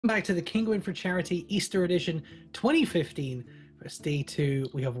Back to the Kinguin for Charity Easter Edition 2015. For day two,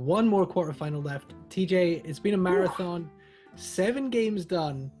 we have one more quarterfinal left. TJ, it's been a marathon. 7 games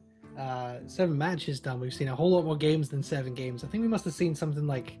done. 7 matches done. We've seen a whole lot more games than 7 games. I think we must have seen something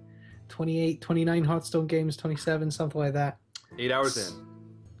like 28, 29 Hearthstone games, 27, something like that. 8 hours in.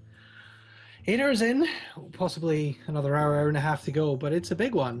 8 hours in, possibly another hour and a half to go, but it's a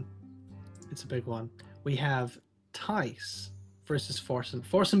big one. It's a big one. We have Thijs versus Forsen.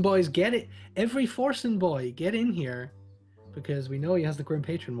 Forsen boys, get it. Every Forsen boy, get in here because we know he has the Grim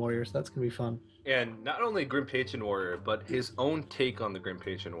Patron Warrior, so that's going to be fun. And not only Grim Patron Warrior, but his own take on the Grim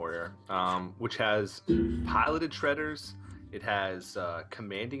Patron Warrior, which has piloted shredders. It has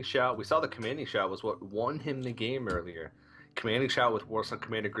commanding shout. We saw the commanding shout was what won him the game earlier. Commanding shout with Warsaw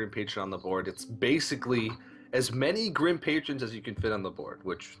Commander Grim Patron on the board. It's basically as many Grim Patrons as you can fit on the board,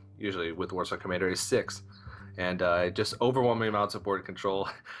 which usually with Warsaw Commander is 6. And just overwhelming amounts of board control.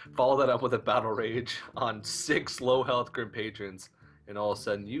 Follow that up with a Battle Rage on 6 low health Grim Patrons, and all of a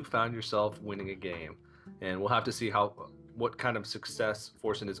sudden you found yourself winning a game. And we'll have to see what kind of success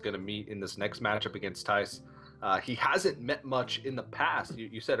Forsen is going to meet in this next matchup against Thijs. He hasn't met much in the past.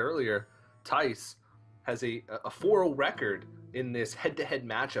 You said earlier, Thijs has a 4-0 record in this head-to-head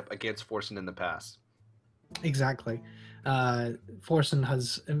matchup against Forsen in the past. Exactly. Forsen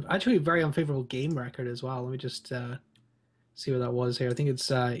has actually a very unfavorable game record as well. Let me just see what that was here. I think it's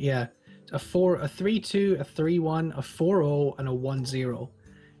a 3-2, a 3-1, a 4-0, and a 1-0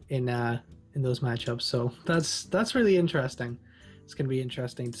 in those matchups. So that's really interesting. It's going to be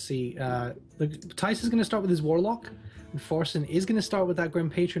interesting to see. Thijs is going to start with his Warlock, and Forsen is going to start with that Grim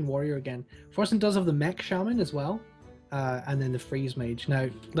Patron Warrior again. Forsen does have the Mech Shaman as well. And then the Freeze Mage. Now,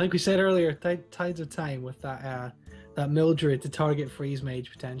 like we said earlier, Tides of Time with that Mildred to target Freeze Mage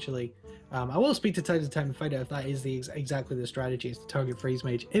potentially. I will speak to Tides of Time and find out if that is exactly the strategy, is to target Freeze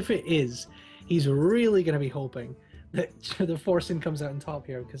Mage. If it is, he's really going to be hoping that the Forsen comes out on top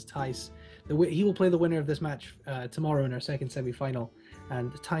here, because Thijs, he will play the winner of this match tomorrow in our second semi-final,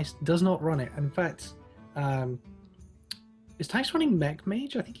 and Thijs does not run it. And in fact, is Thijs running Mech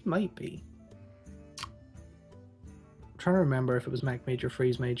Mage? I think he might be. Trying to remember if it was Mech Mage or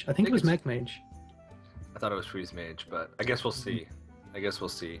Freeze Mage. I think it was Mech Mage. I thought it was Freeze Mage, but I guess we'll see.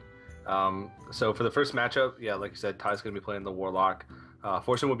 So for the first matchup, yeah, like you said, Ty's going to be playing the Warlock.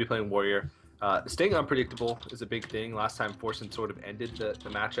 Forsen will be playing Warrior. Staying unpredictable is a big thing. Last time Forsen sort of ended the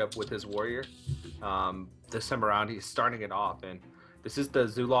matchup with his Warrior. This time around, he's starting it off, and this is the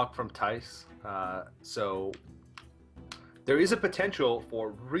Zulok from Thijs. So there is a potential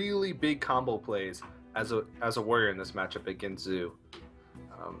for really big combo plays as a Warrior in this matchup against Zoo.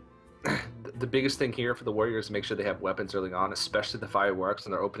 The biggest thing here for the Warriors is to make sure they have weapons early on, especially the fireworks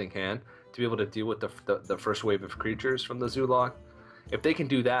in their opening hand, to be able to deal with the first wave of creatures from the Zulok. If they can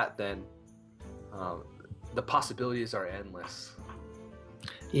do that, then the possibilities are endless.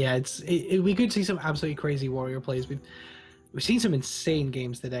 Yeah, we could see some absolutely crazy Warrior plays. We've seen some insane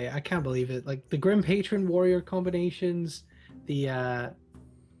games today. I can't believe it. Like the Grim Patron Warrior combinations, the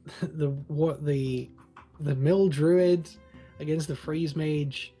Mill Druid against the Freeze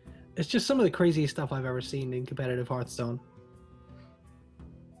Mage. It's just some of the craziest stuff I've ever seen in competitive Hearthstone.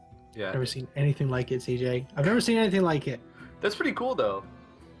 Yeah. Never seen anything like it, CJ. I've never seen anything like it. That's pretty cool, though.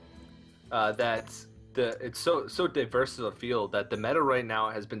 It's so diverse of a field that the meta right now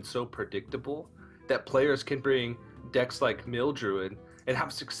has been so predictable that players can bring decks like Mill Druid and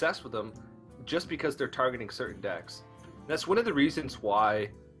have success with them just because they're targeting certain decks. That's one of the reasons why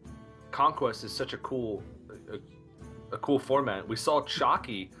Conquest is such a cool format. We saw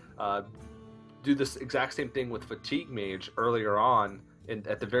Chalky do this exact same thing with Fatigue Mage earlier on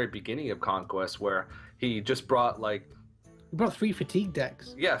at the very beginning of Conquest, where he just brought he brought 3 Fatigue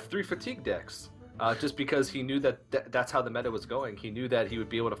decks. Yeah, 3 Fatigue decks. Just because he knew that's how the meta was going. He knew that he would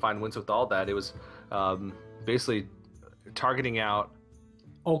be able to find wins with all that. It was basically targeting out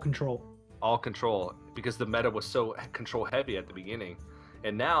all control, because the meta was so control heavy at the beginning.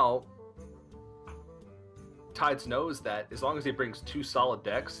 And now Tides knows that as long as he brings 2 solid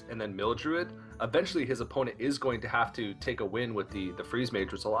decks and then Mill Druid, eventually his opponent is going to have to take a win with the Freeze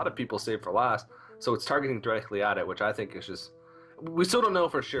Mage, which a lot of people save for last. So it's targeting directly at it, which I think is just... We still don't know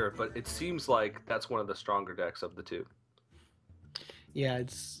for sure, but it seems like that's one of the stronger decks of the two. Yeah,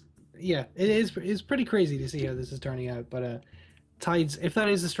 it's pretty crazy to see how this is turning out. But Tides, if that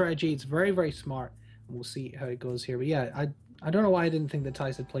is the strategy, it's very, very smart. We'll see how it goes here. But yeah, I don't know why I didn't think that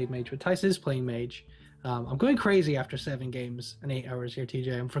Tides had played Mage, but Tides is playing Mage. I'm going crazy after 7 games and 8 hours here,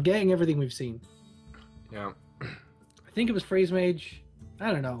 TJ. I'm forgetting everything we've seen. Yeah. I think it was Freeze Mage.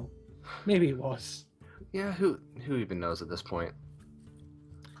 I don't know. Maybe it was. Yeah, who even knows at this point?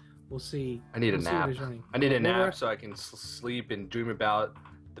 We'll see. I need a We'll see what nap. he's running. I need a Well, nap so I can sleep and dream about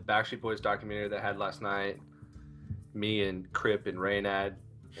the Backstreet Boys documentary that I had last night. Me and Crip and Reynad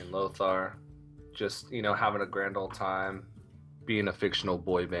and Lothar, just having a grand old time, being a fictional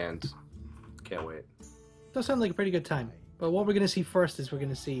boy band. Can't wait. Does sound like a pretty good time. But what we're going to see first is we're going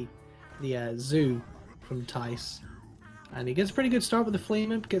to see the Zoo from Thijs. And he gets a pretty good start with the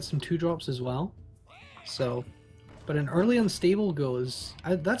Flame Imp, gets some 2-drops as well. So, but an early unstable goes...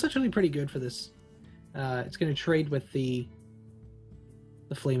 that's actually pretty good for this. It's going to trade with the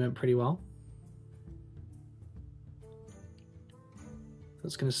Flame Imp pretty well.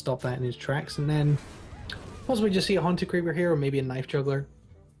 That's going to stop that in his tracks. And then possibly just see a Haunted Creeper here, or maybe a Knife Juggler.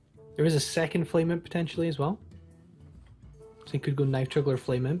 There is a second Flame Imp potentially as well. So he could go Knife Juggler,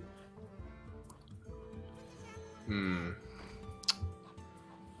 Flame Imp.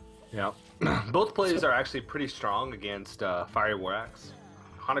 Yeah. Both plays are actually pretty strong against Fire War Axe.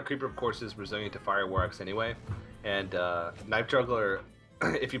 Haunted Creeper, of course, is resilient to Fire War Axe anyway. And Knife Juggler,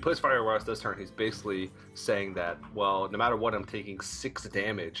 if he plays Fire War Axe this turn, he's basically saying that, well, no matter what, I'm taking 6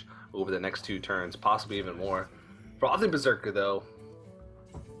 damage over the next 2 turns, possibly even more. Frothing Berserker, though,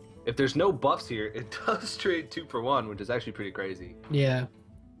 if there's no buffs here, it does trade 2 for 1, which is actually pretty crazy. Yeah,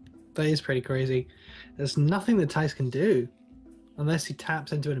 that is pretty crazy. There's nothing that Thijs can do unless he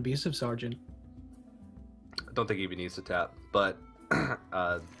taps into an Abusive Sergeant. I don't think he even needs to tap, but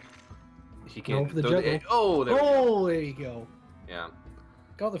he can. For the juggle. There you go. Yeah.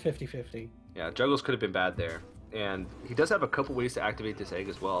 Got the 50-50. Yeah, juggles could have been bad there. And he does have a couple ways to activate this egg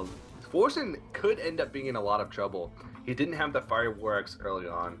as well. Forsen could end up being in a lot of trouble. He didn't have the Fire War Axe early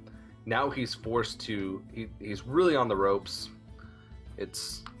on. Now he's forced to... He's really on the ropes.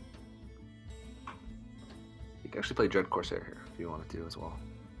 It's... You can actually play Dread Corsair here if you wanted to as well.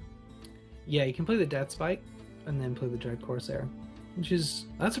 Yeah, you can play the Death Spike and then play the Dread Corsair, which is...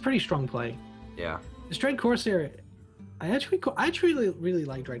 That's a pretty strong play. Yeah. This Dread Corsair... I actually really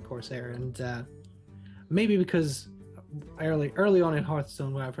like Dread Corsair, and maybe because early on in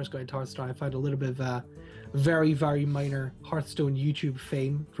Hearthstone, when I first got into Hearthstone, I found a little bit of very, very minor Hearthstone YouTube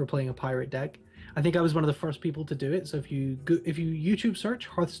fame for playing a pirate deck. I think I was one of the first people to do it. So if you YouTube search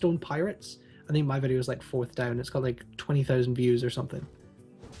Hearthstone Pirates, I think my video is like 4th down. It's got like 20,000 views or something.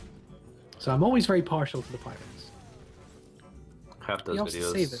 So I'm always very partial to the pirates. Half those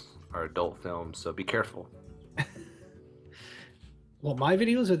videos are adult films, so be careful. What, my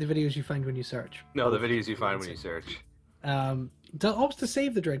videos or the videos you find when you search? No, the videos you find when you search. Opts to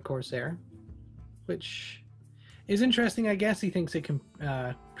save the Dread Corsair, which is interesting. I guess he thinks it can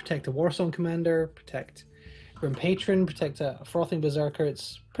protect a Warsong Commander, protect Grim Patron, protect a Frothing Berserker.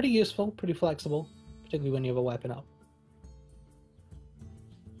 It's pretty useful, pretty flexible, particularly when you have a weapon up.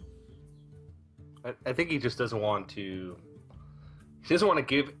 I think he just doesn't want to... He doesn't want to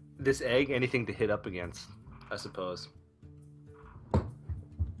give this egg anything to hit up against, I suppose.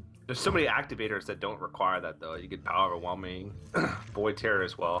 There's so many activators that don't require that, though. You get Power Overwhelming, Void Terror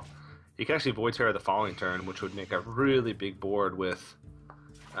as well. You can actually Void Terror the following turn, which would make a really big board with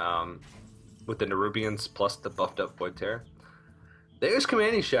the Nerubians plus the buffed up Void Terror. There's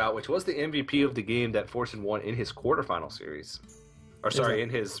Commanding Shout, which was the MVP of the game that Forsen won in his quarterfinal series. Or sorry, in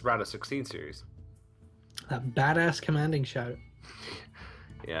his round of 16 series. That badass Commanding Shout.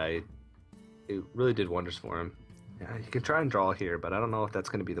 Yeah, it really did wonders for him. Yeah, you can try and draw here, but I don't know if that's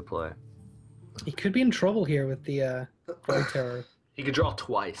going to be the play. He could be in trouble here with the Void Terror. He could draw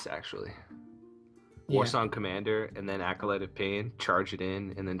twice, actually. Yeah. Warsong Commander, and then Acolyte of Pain, charge it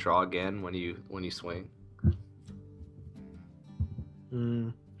in, and then draw again when you swing.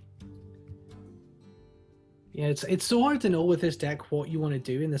 Yeah, it's so hard to know with this deck what you want to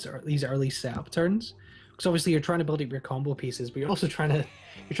do in these early setup turns, because obviously you're trying to build up your combo pieces, but you're also trying to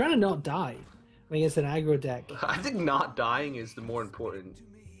not die. I mean, it's an aggro deck. I think not dying is the more important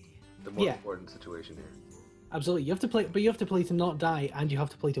situation here. Absolutely, you have to play to not die, and you have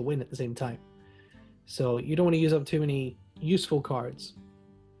to play to win at the same time. So you don't want to use up too many useful cards.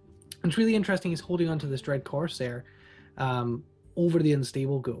 What's really interesting is holding on to this Dread Corsair over the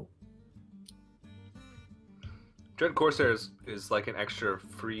Unstable Go. Dread Corsair is like an extra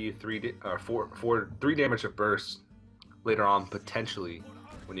free 3 damage of burst later on, potentially,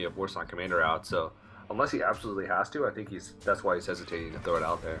 when you have Warsong Commander out. So unless he absolutely has to, I think that's why he's hesitating to throw it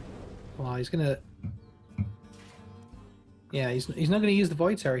out there. Well, he's gonna... Yeah, he's not gonna use the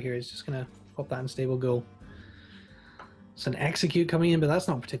Void Terror here. He's just gonna pop that Unstable Go. It's an Execute coming in, but that's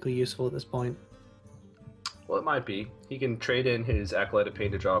not particularly useful at this point. Well, it might be. He can trade in his Acolyte of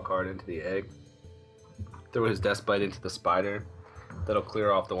Pain to draw a card into the egg. Throw his Despite into the Spider. That'll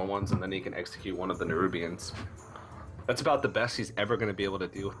clear off the 1/1s, and then he can execute one of the Nerubians. That's about the best he's ever going to be able to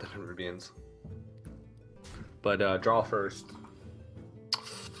deal with the Nerubians. But draw first.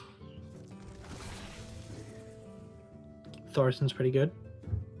 Thorsen's pretty good.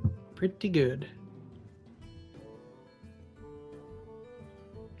 Pretty good.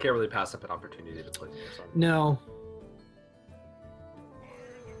 Can't really pass up an opportunity to play this on. No.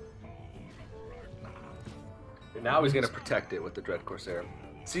 And now he's going to protect it with the Dread Corsair.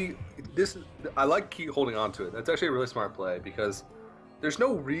 See, I like keep holding on to it. That's actually a really smart play because there's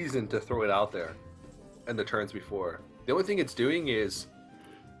no reason to throw it out there in the turns before. The only thing it's doing is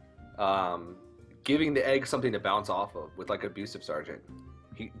giving the egg something to bounce off of with like Abusive Sergeant.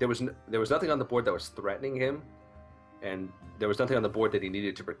 There was nothing on the board that was threatening him, and there was nothing on the board that he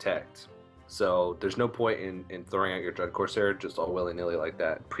needed to protect. So there's no point in throwing out your Dread Corsair just all willy-nilly like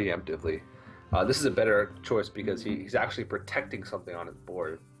that, preemptively. This is a better choice because he's actually protecting something on his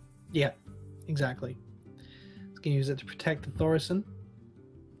board. Yeah, exactly. He's going to use it to protect the Thorsen.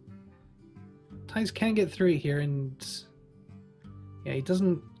 Thijs can get through it here, and yeah,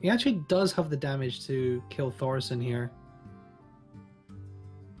 he actually does have the damage to kill Thorsen here.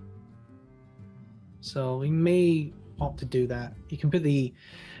 So he may opt to do that. You can put the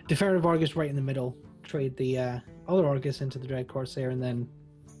Definitive Argus right in the middle, trade the other Argus into the Dread Corsair, and then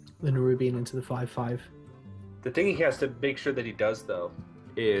the Nerubian into the 5/5. The thing he has to make sure that he does, though,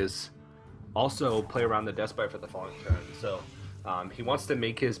 is also play around the Despite for the following turn. So he wants to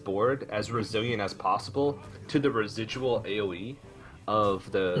make his board as resilient as possible to the residual AoE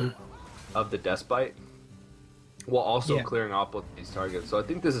of the Despite, while also clearing off both these targets. So I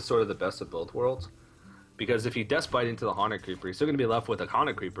think this is sort of the best of both worlds. Because if he Despite into the Haunted Creeper, he's still going to be left with a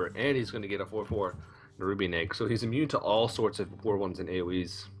Haunted Creeper, and he's going to get a 4/4 Nerubian Egg. So he's immune to all sorts of 4/1s and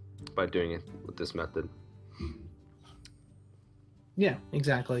AoEs by doing it with this method. Yeah,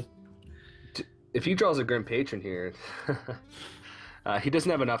 exactly. If he draws a Grim Patron here, he doesn't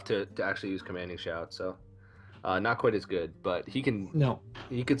have enough to actually use Commanding Shout, so not quite as good. But he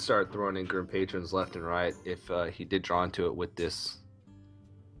could start throwing in Grim Patrons left and right if he did draw into it with this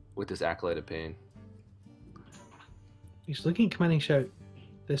Acolyte of Pain. He's looking at Commanding Shout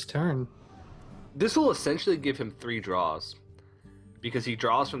this turn. This will essentially give him 3 draws. Because he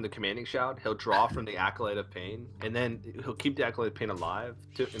draws from the Commanding Shout, he'll draw from the Acolyte of Pain, and then he'll keep the Acolyte of Pain alive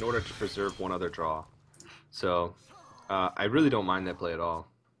in order to preserve one other draw. So, I really don't mind that play at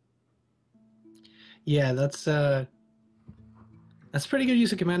all. Yeah, that's pretty good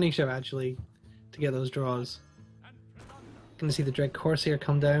use of Commanding Shout, actually, to get those draws. Gonna see the Dread Corsair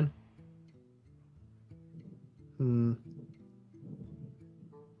come down.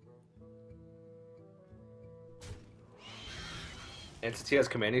 And since he has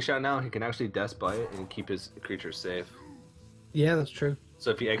Commanding Shot now, he can actually Despite it and keep his creatures safe. Yeah, that's true.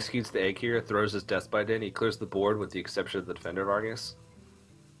 So if he executes the egg here, throws his Despite in, he clears the board with the exception of the Defender of Argus.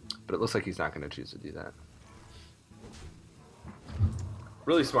 But it looks like he's not going to choose to do that.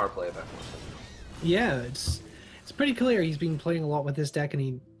 Really smart play by Forsen. Yeah, it's pretty clear he's been playing a lot with this deck, and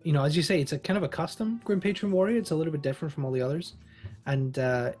he, as you say, it's a kind of a custom Grim Patron Warrior. It's a little bit different from all the others, and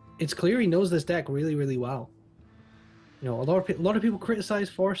it's clear he knows this deck really, really well. A lot of people criticize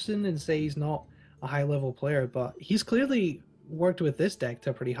Forsen and say he's not a high-level player, but he's clearly worked with this deck to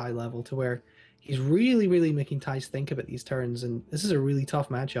a pretty high level to where he's really, really making Thijs think about these turns, and this is a really tough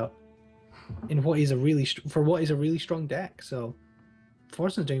matchup in what is a really strong deck. So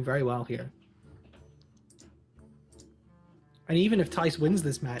Forsen's doing very well here. And even if Thijs wins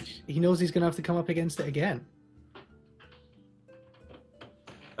this match, he knows he's going to have to come up against it again.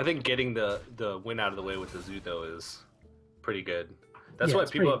 I think getting the win out of the way with the Zoo, though, is pretty good. That's why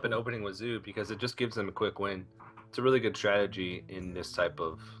people have been opening with Zoo, because it just gives them a quick win. It's a really good strategy in this type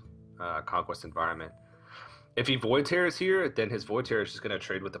of conquest environment. If he Void Terrors here, then his Void Terror is just going to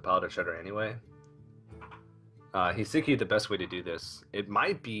trade with the Paladin Shredder anyway. He's thinking the best way to do this. It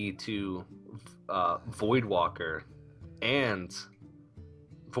might be to Void Walker and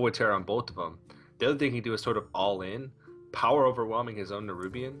Void Terror on both of them. The other thing he do is sort of all in, power overwhelming his own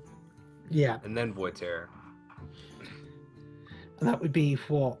Nerubian. Yeah. And then Void Terror. And that would be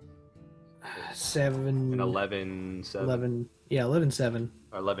what? 7 and 11-7. 11-7.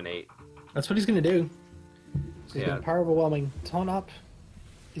 Or 11-8. That's what he's going to do. So he's Yeah. going to power overwhelming taunt up.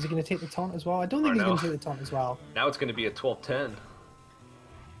 Is he going to take the taunt as well? I don't think he's going to take the taunt as well. Now it's going to be a 12-10.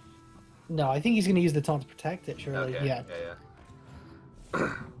 No, I think he's going to use the taunt to protect it, surely. Okay.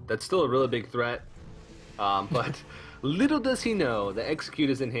 Yeah. That's still a really big threat. But little does he know, the Execute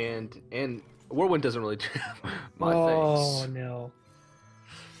is in hand, and Whirlwind doesn't really my face. Oh, no.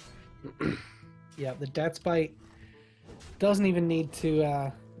 Yeah, the Despite doesn't even need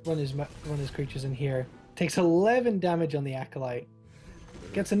to run his creatures in here. Takes 11 damage on the Acolyte.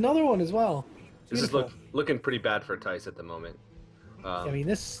 Gets another one as well. This is looking pretty bad for Thijs at the moment. I mean,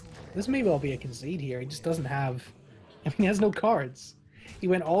 this may well be a concede here. He just doesn't have... I mean, he has no cards. He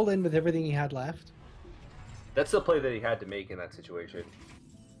went all in with everything he had left. That's the play that he had to make in that situation.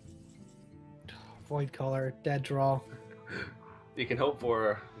 Void Collar, dead draw. You can hope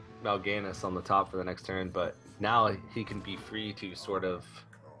for Mal'Ganis on the top for the next turn, but now he can be free to sort of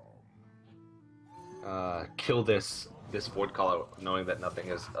kill this Void Collar, knowing that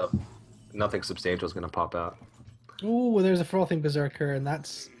nothing substantial is going to pop out. Ooh, there's a Frothing Berserker, and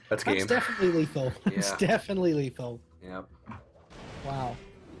that's definitely lethal. Yeah. It's definitely lethal. Yep. Wow.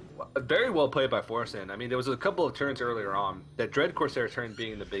 Very well played by Forsen. I mean, there was a couple of turns earlier on, that Dread Corsair turn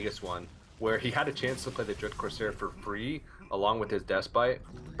being the biggest one, where he had a chance to play the Dread Corsair for free along with his Deathbite,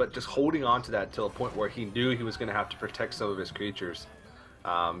 but just holding on to that till a point where he knew he was going to have to protect some of his creatures.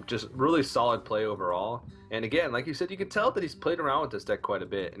 Just really solid play overall. And again, like you said, you can tell that he's played around with this deck quite a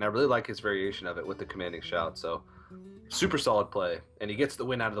bit, and I really like his variation of it with the Commanding Shout. So super solid play, and he gets the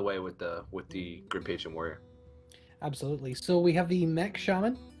win out of the way with the Grim Patient Warrior. Absolutely. So we have the Mech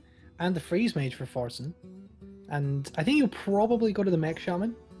Shaman and the Freeze Mage for Forsen, and I think he'll probably go to the Mech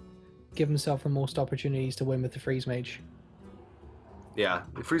Shaman, give himself the most opportunities to win with the Freeze Mage. Yeah,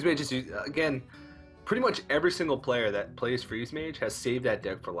 the Freeze Mage is, again, pretty much every single player that plays Freeze Mage has saved that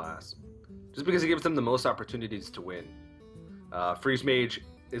deck for last, just because it gives them the most opportunities to win. Freeze Mage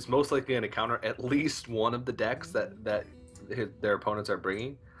is most likely going to counter at least one of the decks that their opponents are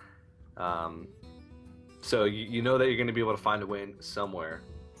bringing. So you know that you're going to be able to find a win somewhere.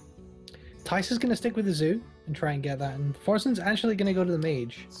 Thijs is going to stick with the Zoo and try and get that, and Forsen's actually going to go to the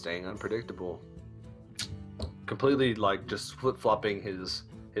Mage. Staying unpredictable. Completely just flip-flopping his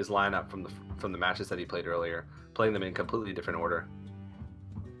lineup from the matches that he played earlier, playing them in completely different order.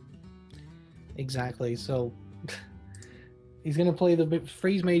 Exactly. So he's going to play the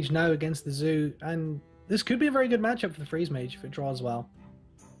Freeze Mage now against the Zoo, and this could be a very good matchup for the Freeze Mage if it draws well.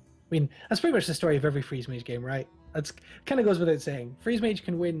 I mean, that's pretty much the story of every Freeze Mage game, right? That's kind of goes without saying. Freeze Mage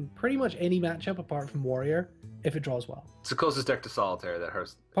can win pretty much any matchup apart from Warrior if it draws well. It's the closest deck to Solitaire that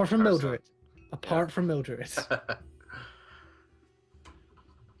hurts. Apart from Mildred. From Mildred.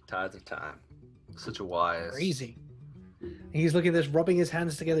 Tides of Time. Such a wise. Crazy. He's looking at this, rubbing his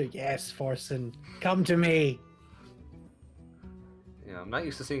hands together. Yes, Forsen, come to me. Yeah, I'm not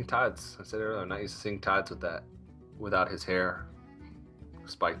used to seeing Tides. I said earlier, I'm not used to seeing Tides without his hair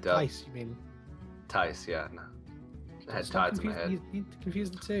spiked up. Thijs, you mean? Thijs, yeah. No. I had Tides in my head. You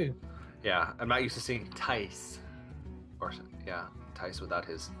confused the two. Yeah, I'm not used to seeing Thijs. Or, yeah, Thijs without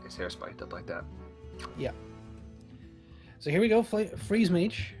his hair spiked up like that. Yeah. So here we go, Freeze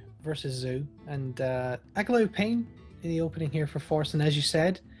Mage versus Zoo, and Acolyte of Pain in the opening here for Forsen. As you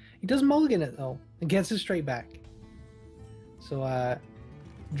said, he does mulligan it though, and gets it straight back. So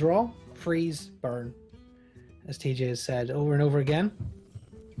draw, freeze, burn, as TJ has said over and over again.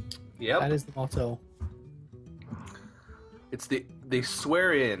 Yep. That is the motto. It's they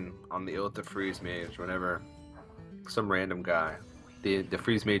swear in on the Oath of Freeze Mage whenever some random guy, the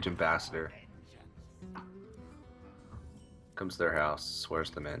Freeze Mage ambassador, comes to their house,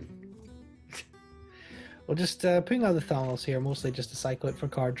 swears them in. Well, just putting out the Thanos here, mostly just to cycle it for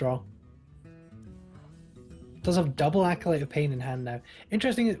card draw. Does have double Acolyte of Pain in hand now.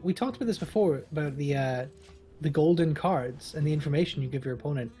 Interesting, we talked about this before, about the golden cards and the information you give your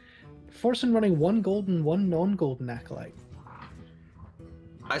opponent. Forsen running one golden, one non-golden Acolyte.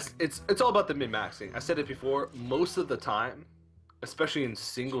 It's all about the min-maxing. I said it before, most of the time, especially in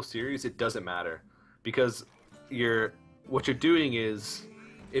single series, it doesn't matter. Because what you're doing is,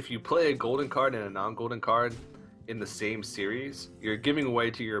 if you play a golden card and a non-golden card in the same series, you're giving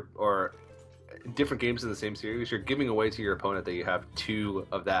away to your, or different games in the same series, you're giving away to your opponent that you have two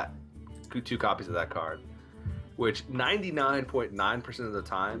copies of that card, which 99.9% of the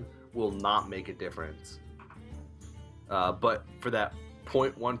time will not make a difference. But for that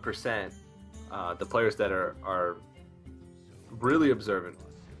 0.1%, the players that are really observant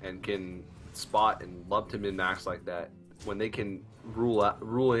and can spot and love to min-max like that, when they can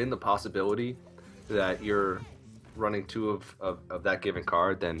rule in the possibility that you're running two of that given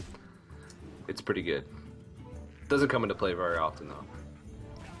card, then it's pretty good. Doesn't come into play very often though.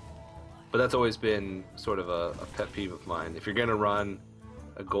 But that's always been sort of a pet peeve of mine. If you're gonna run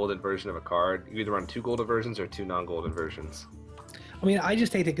a golden version of a card, you either run two golden versions or two non-golden versions. I mean, I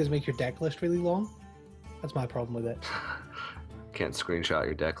just hate it because it makes your deck list really long. That's my problem with it. Can't screenshot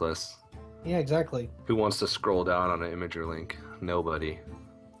your deck list. Yeah, exactly. Who wants to scroll down on an imager link? Nobody.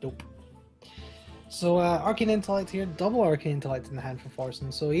 Nope. So Arcane Intellect here, double Arcane Intellect in the hand for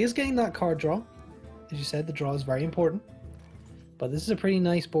Forsen. So he is getting that card draw. as you said, the draw is very important. But this is a pretty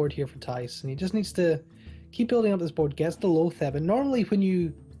nice board here for Thijs, and he just needs to keep building up this board, gets the low Theb, and normally when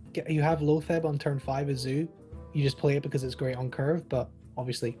you have low Theb on turn 5 as Zoo, you just play it because it's great on curve, but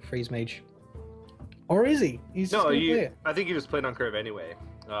obviously Freeze Mage. Or is he? He's just play it. I think you just played on curve anyway.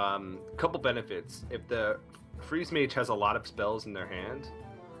 Couple benefits. If the Freeze Mage has a lot of spells in their hand,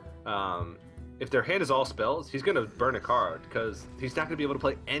 if their hand is all spells, he's going to burn a card because he's not going to be able to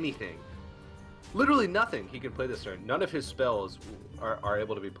play anything. Literally nothing he can play this turn. None of his spells are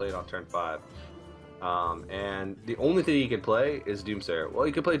able to be played on turn 5. And the only thing he can play is Doomsayer. Well,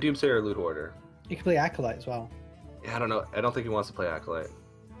 he could play Doomsayer or Loot Hoarder. He could play Acolyte as well. Yeah, I don't know. I don't think he wants to play Acolyte.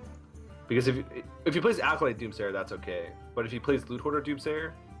 Because if he plays Acolyte Doomsayer, that's okay. But if he plays Loot Hoarder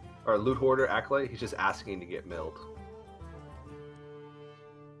Doomsayer, or Loot Hoarder Acolyte, he's just asking to get milled.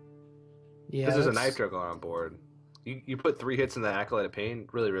 Yeah, because there's a Knife Juggler on board. You put 3 hits in the Acolyte of Pain,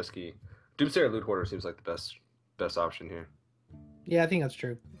 really risky. Doomsayer Loot Hoarder seems like the best option here. Yeah, I think that's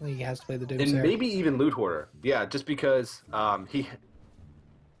true. I think he has to play the Doomsayer. And maybe even Loot Hoarder. Yeah, just because he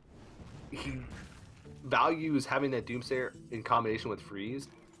values having that Doomsayer in combination with Freeze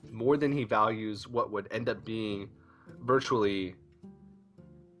more than he values what would end up being virtually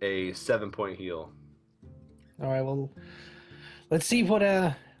a 7-point heal. All right, well, let's see what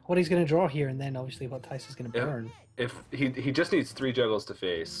he's going to draw here, and then obviously what Thijs is going to burn. If he just needs 3 juggles to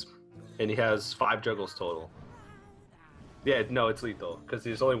face, and he has 5 juggles total. Yeah, no, it's lethal because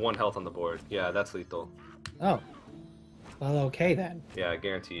there's only 1 health on the board. Yeah, that's lethal. Oh, well, okay then. Yeah,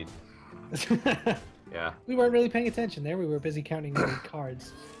 guaranteed. Yeah. We weren't really paying attention there. We were busy counting the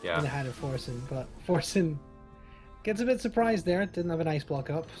cards in the hand of Forsen, but Forsen gets a bit surprised there. Didn't have an ice block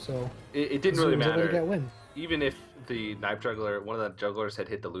up, so it didn't really matter. Able to get a win. Even if the Knife Juggler, one of the jugglers, had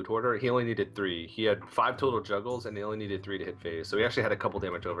hit the Loot Hoarder, he only needed 3. He had 5 total juggles, and he only needed 3 to hit phase. So he actually had a couple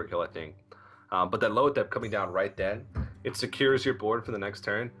damage overkill, I think. But that low depth coming down right then, it secures your board for the next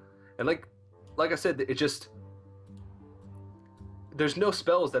turn. And like I said, it just... There's no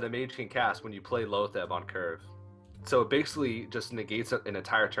spells that a mage can cast when you play Lotheb on curve. So it basically just negates an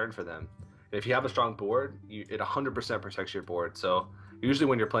entire turn for them. And if you have a strong board, it 100% protects your board. So usually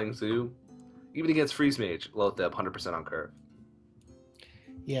when you're playing Zoo, even against Freeze Mage, Lotheb 100% on curve.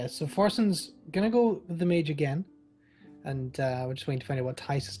 Yeah, so Forsen's going to go with the mage again. And we're just waiting to find out what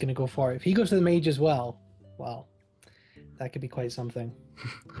Thijs is going to go for. If he goes to the mage as well, that could be quite something.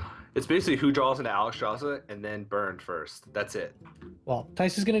 It's basically who draws into Alexstrasza and then burned first. That's it. Well,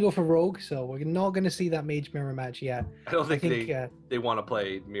 Thijs is going to go for Rogue, so we're not going to see that mage mirror match yet. I don't think they want to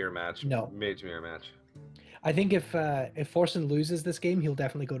play mirror match. No. Mage mirror match. I think if Forsen loses this game, he'll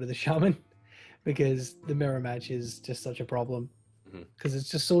definitely go to the Shaman because the mirror match is just such a problem. Because it's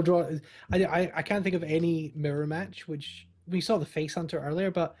just so draw. I can't think of any mirror match which we saw the Face Hunter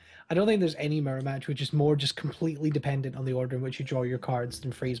earlier, but I don't think there's any mirror match which is more just completely dependent on the order in which you draw your cards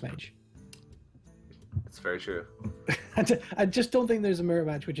than Freeze Mage. That's very true. I just don't think there's a mirror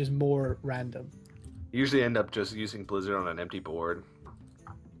match which is more random. You usually end up just using Blizzard on an empty board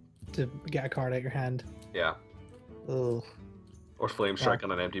to get a card out your hand. Yeah. Ugh. Or Flame Strike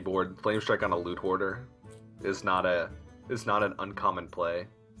on an empty board. Flame Strike on a Loot Hoarder is not an uncommon play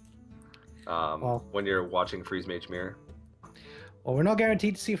when you're watching Freeze Mage Mirror. Well, we're not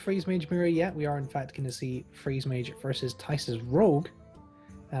guaranteed to see a Freeze Mage Mirror yet. We are, in fact, going to see Freeze Mage versus Thijs's Rogue.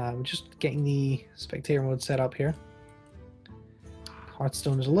 We're just getting the spectator mode set up here.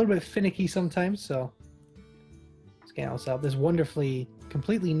 Hearthstone is a little bit finicky sometimes, so let's get it set up. This wonderfully,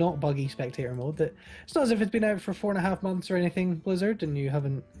 completely not buggy spectator mode. That it's not as if it's been out for 4.5 months or anything, Blizzard, and you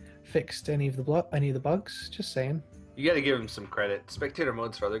haven't fixed any of the bugs. Just saying. You got to give them some credit. Spectator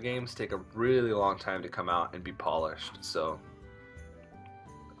modes for other games take a really long time to come out and be polished, so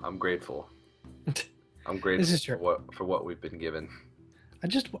I'm grateful. I'm grateful This is true. for what we've been given. I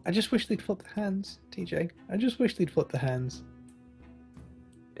just wish they'd flip the hands, TJ. I just wish they'd flip the hands.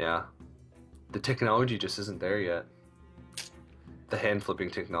 Yeah. The technology just isn't there yet. The hand flipping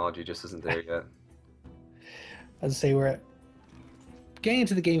technology just isn't there yet. As I say, we're getting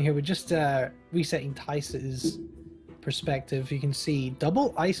into the game here. We're just resetting Thijs's perspective. You can see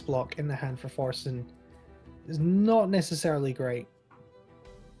double ice block in the hand for Forsen is not necessarily great.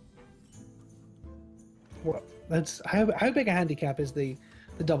 What? That's how big a handicap is the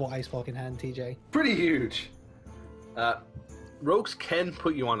double ice block in hand, TJ? Pretty huge. Rogues can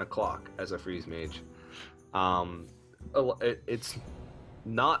put you on a clock as a Freeze Mage. It's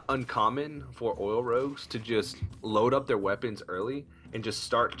not uncommon for oil rogues to just load up their weapons early and just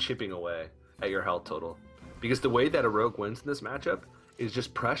start chipping away at your health total. Because the way that a rogue wins in this matchup is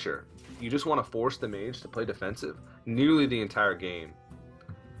just pressure. You just want to force the mage to play defensive nearly the entire game.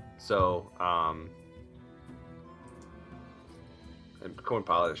 So, And going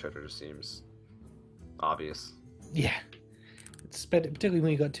Pilot Shredder just seems obvious. Yeah. It's particularly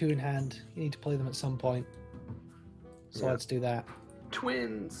when you got 2 in hand, you need to play them at some point. So let's do that.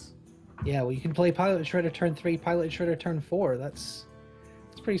 Twins. Yeah, well, you can play Pilot Shredder turn 3, Pilot Shredder turn 4. That's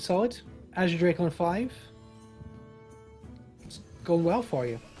pretty solid. Azure Drake on 5. It's going well for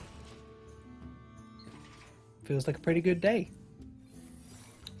you. Feels like a pretty good day.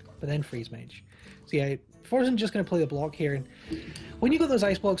 But then Freeze Mage. So yeah, Forsen's just going to play the block here. And when you got those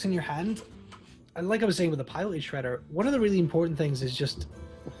ice blocks in your hand, and like I was saying with the Pilot Shredder, one of the really important things is just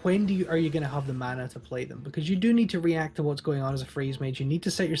when are you going to have the mana to play them? Because you do need to react to what's going on as a Freeze Mage. You need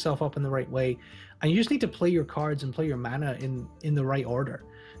to set yourself up in the right way, and you just need to play your cards and play your mana in the right order.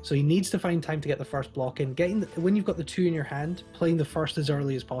 So he needs to find time to get the first block in. When you've got the 2 in your hand, playing the first as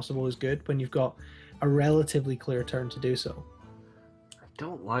early as possible is good when you've got a relatively clear turn to do so. I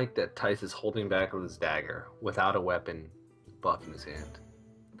don't like that Thijs is holding back with his dagger without a weapon buff in his hand.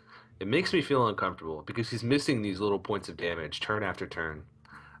 It makes me feel uncomfortable because he's missing these little points of damage turn after turn.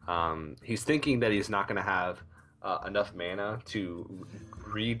 He's thinking that he's not going to have enough mana to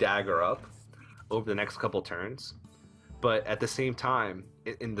re-dagger up over the next couple turns. But at the same time,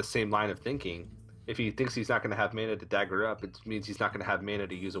 in the same line of thinking, if he thinks he's not going to have mana to dagger up, it means he's not going to have mana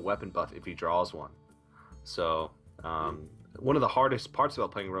to use a weapon buff if he draws one. So one of the hardest parts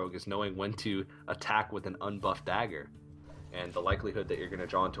about playing Rogue is knowing when to attack with an unbuffed dagger, and the likelihood that you're going to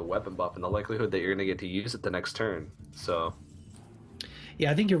draw into a weapon buff, and the likelihood that you're going to get to use it the next turn. So,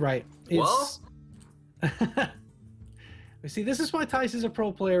 yeah, I think you're right. Well, see, this is why Thijs is a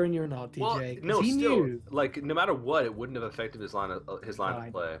pro player and you're not, DJ. Well, no, he still, knew. like no matter what, it wouldn't have affected his line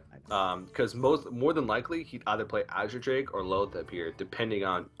of play. Because more than likely he'd either play Azure Drake or Loath up here, depending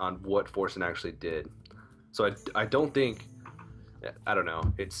on what Forsen actually did. So I don't think, I don't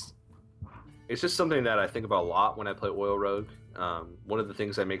know. It's just something that I think about a lot when I play Oil Rogue. One of the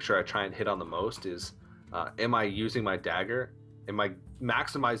things I make sure I try and hit on the most is, am I using my dagger? Am I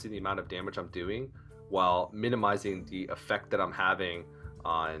maximizing the amount of damage I'm doing while minimizing the effect that I'm having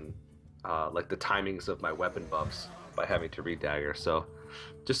on like the timings of my weapon buffs by having to re-dagger? So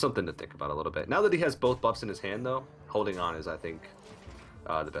just something to think about a little bit. Now that he has both buffs in his hand, though, holding on is, I think,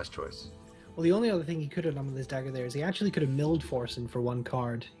 the best choice. Well, the only other thing he could have done with his dagger there is he actually could have milled Forsen for 1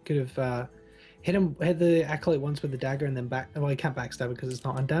 card. He could have hit the Acolyte once with the dagger and then back. Well, he can't backstab it because it's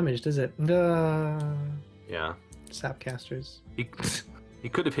not undamaged, is it? Yeah. Sapcasters. He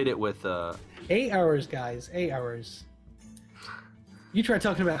could have hit it with 8 hours, guys. 8 hours. You try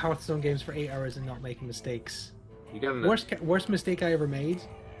talking about Hearthstone games for 8 hours and not making mistakes. You got worst mistake I ever made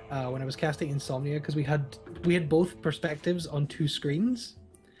when I was casting Insomnia, because we had both perspectives on 2 screens,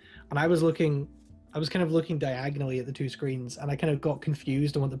 and I was kind of looking diagonally at the 2 screens, and I kind of got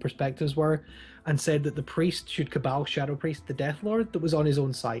confused on what the perspectives were, and said that the priest should Cabal Shadow Priest the Death Lord that was on his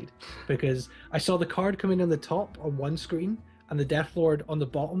own side, because I saw the card come in on the top on one screen and the Death Lord on the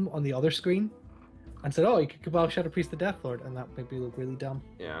bottom on the other screen, and said, "Oh, you could Cabal Shadow Priest the Death Lord," and that made me look really dumb.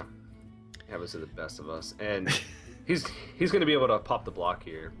 Yeah, happens to the best of us, and he's going to be able to pop the block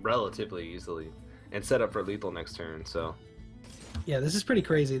here relatively easily and set up for lethal next turn. So yeah, this is pretty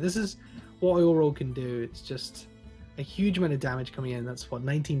crazy. This is what Oil Rogue can do. It's just a huge amount of damage coming in. That's what,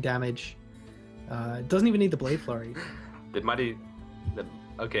 19 damage. It doesn't even need the Blade Flurry.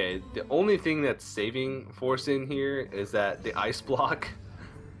 Okay, the only thing that's saving Forsen here is that the ice block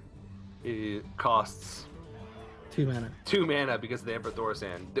costs 2 mana. 2 mana because of the Emperor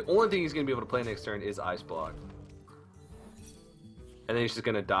Thorsan. The only thing he's going to be able to play next turn is ice block. And then he's just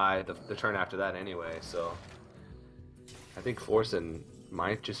going to die the turn after that anyway, so I think Forsen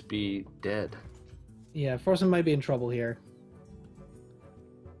might just be dead. Yeah, Forsen might be in trouble here.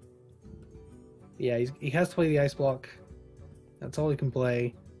 Yeah, he has to play the ice block. That's all he can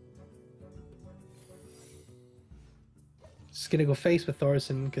play. Just gonna go face with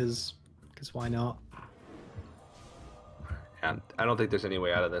Thorsen because why not? Yeah, I don't think there's any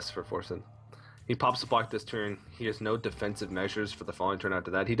way out of this for Forsen. He pops the block this turn. He has no defensive measures for the following turn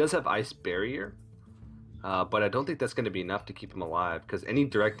after that. He does have Ice Barrier, but I don't think that's going to be enough to keep him alive, because any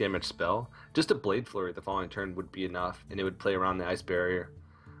direct damage spell, just a Blade Flurry the following turn would be enough, and it would play around the Ice Barrier.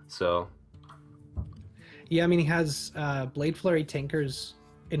 So yeah, I mean, he has Blade Flurry Tinkers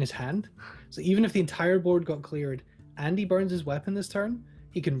in his hand, so even if the entire board got cleared and he burns his weapon this turn,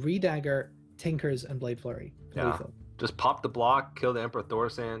 he can re-dagger, Tinkers, and Blade Flurry. Yeah. Lethal. Just pop the block, kill the Emperor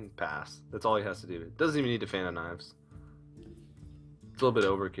Thorsan, pass. That's all he has to do. Doesn't even need to Fan of Knives. It's a little bit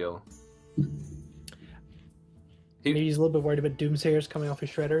overkill. Maybe he's a little bit worried about Doomsayers coming off his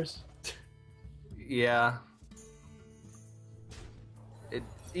shredders. Yeah.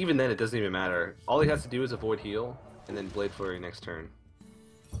 Even then, it doesn't even matter. All he has to do is avoid heal, and then Blade Flurry next turn.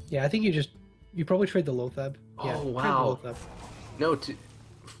 Yeah, I think you probably trade the Lothab. Yeah, Oh, trade wow. the Lothab. No,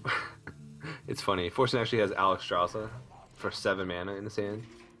 it's funny. Forsen actually has Alexstrasza for 7 mana in his hand.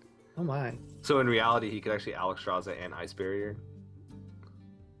 Oh my. So in reality, he could actually Alexstrasza and Ice Barrier.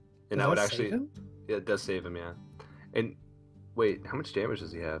 And Does that would that actually... save him? Yeah, it does save him, yeah. And wait, how much damage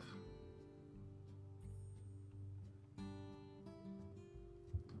does he have?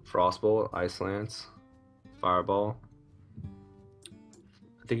 Frostbolt, Ice Lance, Fireball.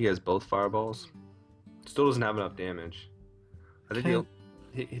 I think he has both Fireballs. Still doesn't have enough damage. I think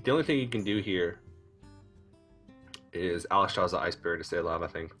the only thing he can do here is Alexstrasza Ice Barrier to stay alive, I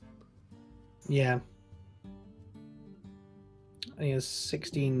think. Yeah. I think it's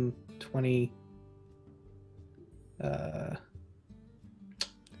 16, 20.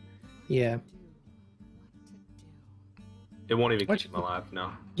 Yeah. It won't even keep him alive,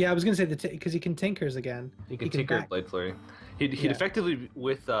 no. Yeah, I was gonna say because he can Tinkers again. He can Tinker Blade Flurry. He'd effectively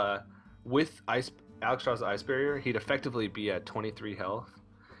with Alexstrasza Ice Barrier, he'd effectively be at 23 health,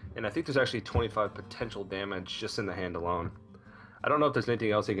 and I think there's actually 25 potential damage just in the hand alone. I don't know if there's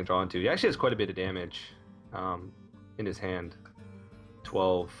anything else he can draw into. He actually has quite a bit of damage in his hand.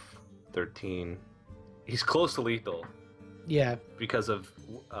 12, 13. He's close to lethal. Yeah. Because of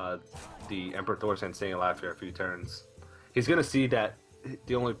the Emperor Thorsan staying alive for a few turns. He's going to see that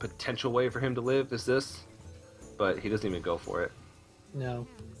the only potential way for him to live is this, but he doesn't even go for it. No.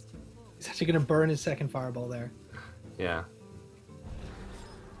 He's actually going to burn his second Fireball there. Yeah.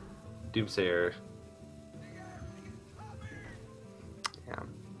 Doomsayer. Yeah.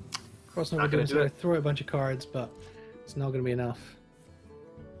 Crossing over Doomsayer, throw a bunch of cards, but it's not going to be enough.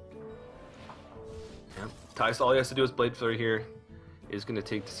 Yeah. Thijs, all he has to do is Blade Flurry here. He's going to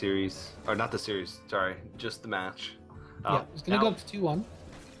take the series. Or not the series, sorry. Just the match. Yeah, he's going to go up to 2-1.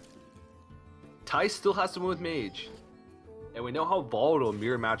 Thijs still has to win with Mage. And we know how volatile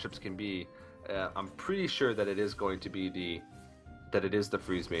mirror matchups can be. I'm pretty sure that it is going to be the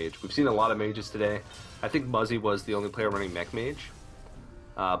Freeze Mage. We've seen a lot of mages today. I think Muzzy was the only player running Mech Mage.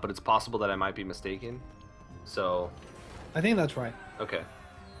 But it's possible that I might be mistaken. So... I think that's right. Okay.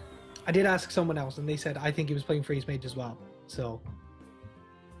 I did ask someone else, and they said I think he was playing Freeze Mage as well. So...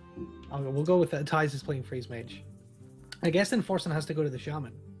 we'll go with that. Thijs is playing Freeze Mage. I guess then Forsen has to go to the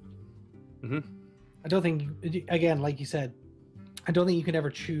Shaman. Mm-hmm. I don't think... Again, like you said, I don't think you can ever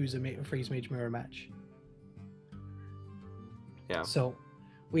choose a Freeze Mage mirror match. Yeah. So,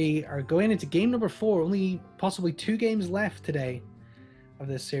 we are going into game number 4. Only possibly 2 games left today of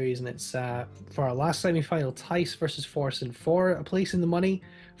this series, and it's for our last semi-final, Thijs versus Forsen, for a place in the money,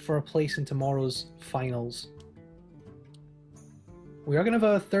 for a place in tomorrow's finals. We are going to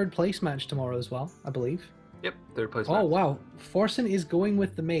have a third place match tomorrow as well, I believe. Yep, third place match. match. Oh, wow. Forsen is going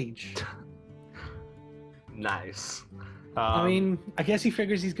with the Mage. Nice. I mean, I guess he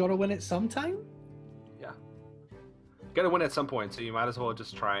figures he's got to win it sometime? Yeah. Got to win at some point, so you might as well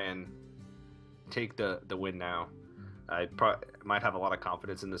just try and take the win now. I might have a lot of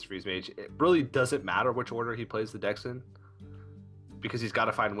confidence in this Freeze Mage. It really doesn't matter which order he plays the decks in, because he's got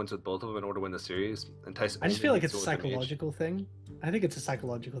to find wins with both of them in order to win the series. And Thijs I just feel like it's a psychological thing. I think it's a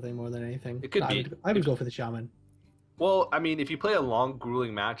psychological thing more than anything. It could be. I would go for the Shaman. Well, I mean, if you play a long,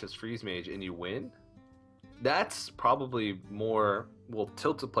 grueling match as Freeze Mage and you win, that's probably will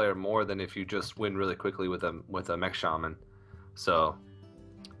tilt the player more than if you just win really quickly with a Mech Shaman. So,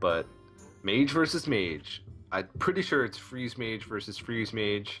 but Mage versus Mage. I'm pretty sure it's Freeze Mage versus Freeze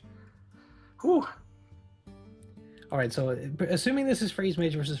Mage. Whew. All right, so assuming this is Freeze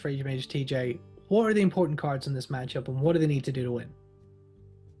Mage versus Freeze Mage, TJ, what are the important cards in this matchup, and what do they need to do to win?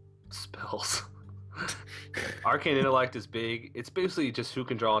 Spells. Arcane Intellect is big. It's basically just who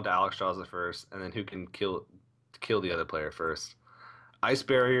can draw into Alexstrasza first, and then who can kill the other player first. Ice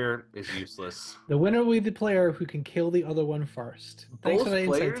Barrier is useless. The winner will be the player who can kill the other one first. Thanks Both for that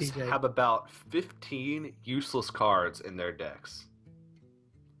players insight, TJ. have about 15 useless cards in their decks.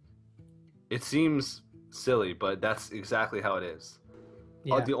 It seems silly, but that's exactly how it is.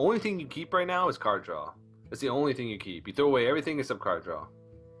 Yeah. The only thing you keep right now is card draw. That's the only thing you keep. You throw away everything except card draw.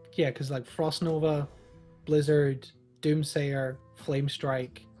 Yeah, because like Frost Nova, Blizzard, Doomsayer, Flame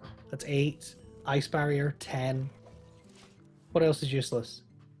Strike, that's 8. Ice Barrier, 10. What else is useless?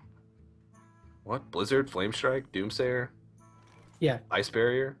 What? Blizzard, Flame Strike, Doomsayer? Yeah. Ice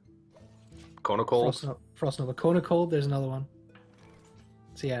Barrier? Kona Cold? Frost Nova. Kona Cold, there's another one.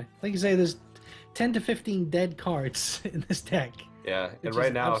 So yeah, like you say, there's 10 to 15 dead cards in this deck. Yeah, and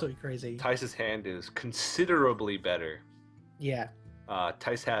right now, absolutely crazy. Thijs' hand is considerably better. Yeah.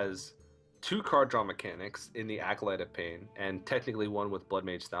 Thijs has two card draw mechanics in the Acolyte of Pain, and technically one with Blood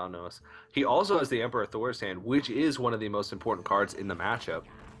Mage Thalnos. He also has the Emperor Thor's Hand, which is one of the most important cards in the matchup,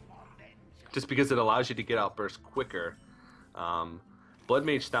 just because it allows you to get outburst quicker. Blood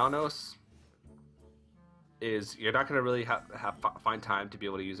Mage Thalnos is you're not going to really find time to be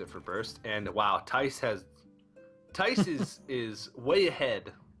able to use it for burst. And wow, Tice is way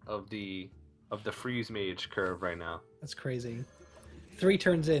ahead of the freeze mage curve right now. That's crazy. 3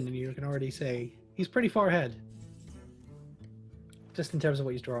 turns in, and you can already say he's pretty far ahead, just in terms of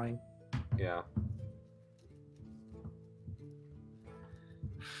what he's drawing. Yeah.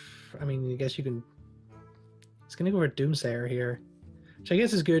 I mean, I guess you can. It's gonna go for Doomsayer here, which I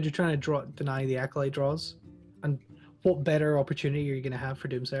guess is good. You're trying to deny the Acolyte draws, and what better opportunity are you gonna have for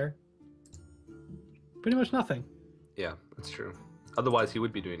Doomsayer? Pretty much nothing. Yeah, that's true. Otherwise, he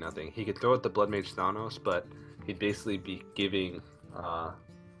would be doing nothing. He could throw out the Blood Mage Thanos, but he'd basically be giving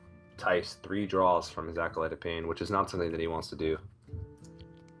Tice 3 draws from his Acolyte of Pain, which is not something that he wants to do.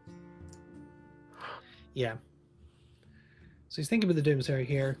 Yeah. So he's thinking about the Doomsayer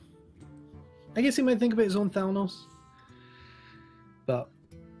here. I guess he might think about his own Thalnos, but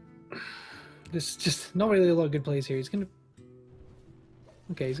there's just not really a lot of good plays here. He's gonna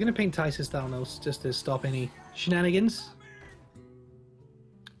paint Tice's Thalnos just to stop any shenanigans.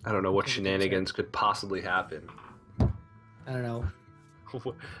 I don't know what shenanigans could possibly happen. I don't know.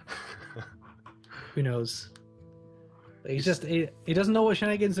 Who knows? He doesn't know what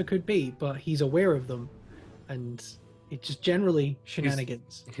shenanigans there could be, but he's aware of them, and it's just generally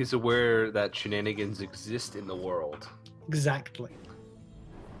shenanigans. He's aware that shenanigans exist in the world. Exactly.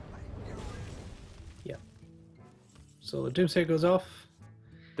 Yeah. So the Doomsayer goes off.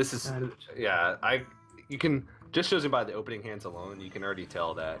 This is you can just judging by the opening hands alone, you can already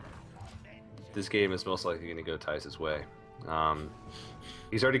tell that this game is most likely going to go Tice's way.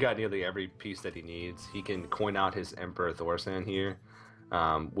 He's already got nearly every piece that he needs. He can coin out his Emperor Thorsan here,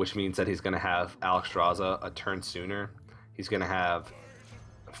 which means that he's going to have Alexstrasza a turn sooner. He's going to have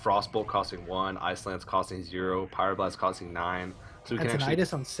Frostbolt costing 1, Ice Lance costing 0, Pyroblast costing 9. So we can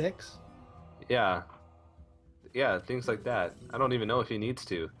Antonidas on 6? Yeah, things like that. I don't even know if he needs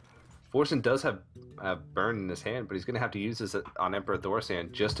to. Forsen does have burn in his hand, but he's going to have to use this on Emperor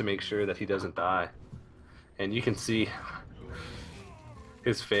Thorsan just to make sure that he doesn't die. And you can see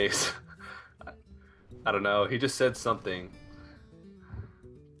his face. I don't know. He just said something.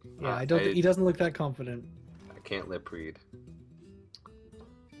 Yeah, he doesn't look that confident. I can't lip read.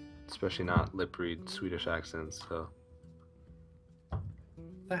 Especially not lip read Swedish accents, so.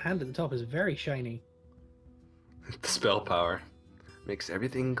 That hand at the top is very shiny. The spell power makes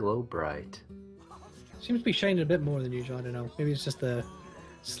everything glow bright. Seems to be shining a bit more than usual. I don't know. Maybe it's just the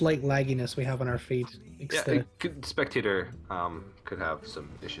slight lagginess we have on our feed. Spectator could have some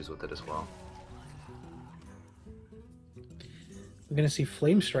issues with it as well. We're going to see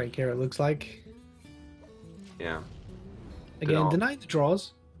Flame Strike here, it looks like. Yeah. Again, deny the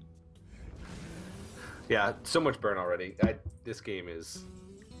draws. Yeah, so much burn already. This game is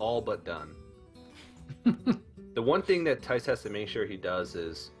all but done. The one thing that Tice has to make sure he does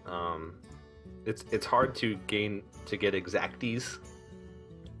is it's hard to get exacties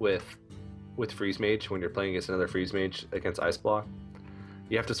with Freeze Mage when you're playing against another Freeze Mage against Ice Block.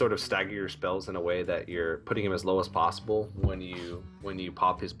 You have to sort of stagger your spells in a way that you're putting him as low as possible when you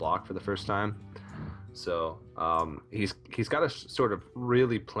pop his block for the first time. So he's got to sort of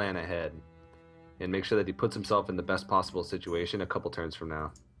really plan ahead and make sure that he puts himself in the best possible situation a couple turns from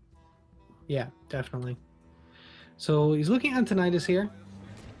now. Yeah, definitely. So he's looking at Antonidas here.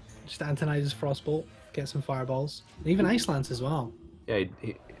 Just Antonidas Frostbolt, get some fireballs. And even Ice Lance as well. Yeah,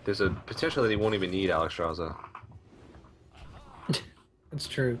 there's a potential that he won't even need Alexstrasza. It's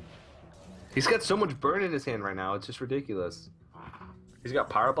true. He's got so much burn in his hand right now, it's just ridiculous. He's got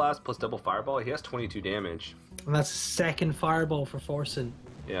Pyroblast plus double Fireball. He has 22 damage. And that's a second Fireball for Forsen.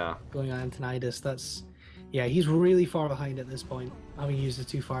 Yeah. Going on Antonidas. Yeah, he's really far behind at this point, having used the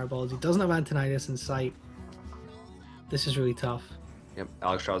 2 Fireballs. He doesn't have Antonidas in sight. This is really tough. Yep,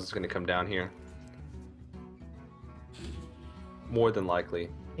 Alexstrasza is going to come down here. More than likely.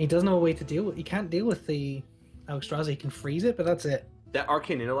 He doesn't have a way to deal with. He can't deal with the Alexstrasza. He can freeze it, but that's it. That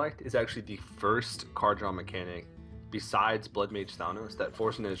Arcane Intellect is actually the first card draw mechanic besides Blood Mage Thanos that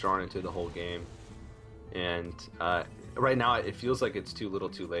Forsen has drawn into the whole game. And right now it feels like it's too little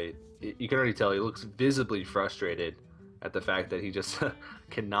too late. You can already tell he looks visibly frustrated at the fact that he just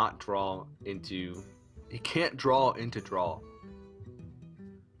cannot draw into... He can't draw into draw.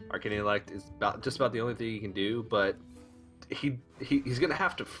 Arcane Intellect is just about the only thing he can do, but he's gonna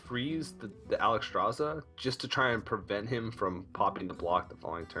have to freeze the Alexstrasza just to try and prevent him from popping the block the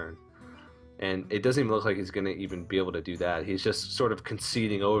following turn. And it doesn't even look like he's going to even be able to do that. He's just sort of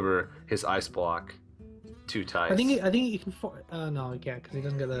conceding over his ice block to Tice. I think he can. No, yeah, because he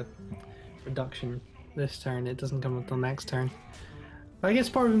doesn't get the reduction this turn. It doesn't come until next turn. But I guess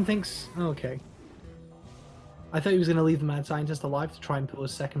part of him thinks, oh, okay. I thought he was going to leave the Mad Scientist alive to try and pull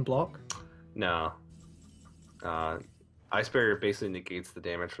his second block. No. Ice Barrier basically negates the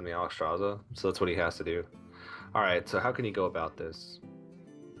damage from the Alexstrasza, so that's what he has to do. Alright, so how can he go about this?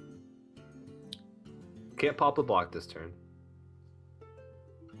 Can't pop the block this turn.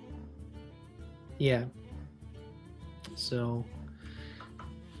 Yeah. So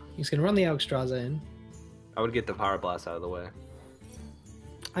he's going to run the Alexstrasza in. I would get the Power Blast out of the way.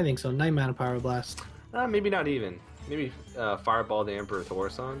 I think so. 9 mana Power Blast. Maybe not even. Maybe Fireball the Emperor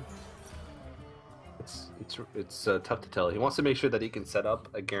Thorson. It's tough to tell. He wants to make sure that he can set up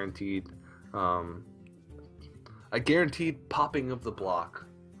a guaranteed popping of the block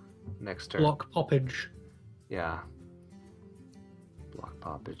next turn. Block poppage. Yeah. Block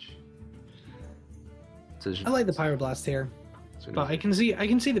poppage. I like the Pyro Blast here, but I can see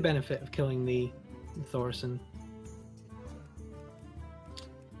the benefit of killing the Thorson.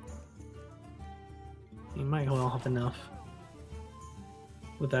 You might well have enough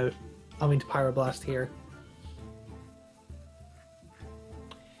without having to Pyroblast here.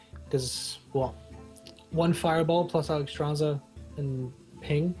 Because, what? 1 Fireball plus Alexstrasza and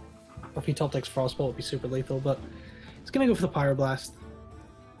Ping? Or if he top decks Frostbolt, it'd be super lethal, but he's going to go for the Pyroblast.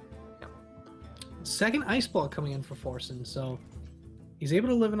 Yep. Second Ice Block coming in for Forsen, so he's able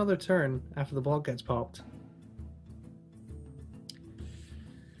to live another turn after the block gets popped.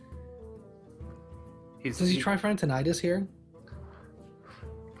 Does he try for Antonidas here?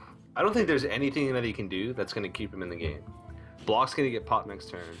 I don't think there's anything that he can do that's going to keep him in the game. Block's going to get popped next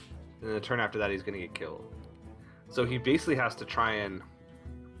turn, and then the turn after that he's going to get killed. So he basically has to try and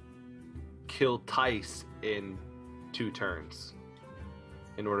kill Tice in 2 turns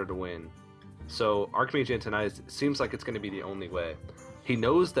in order to win. So Archmage Antonidas seems like it's going to be the only way. He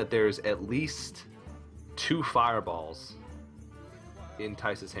knows that there's at least 2 fireballs in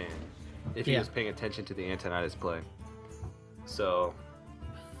Tice's hand if he was paying attention to the Antonidas play. So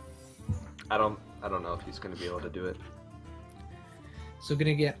I don't know if he's going to be able to do it. So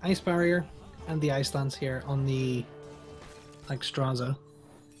gonna get Ice Barrier and the Ice Lance here on the Alexstrasza.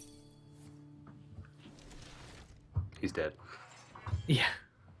 He's dead. Yeah.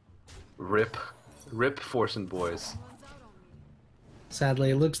 Rip Forsen boys. Sadly,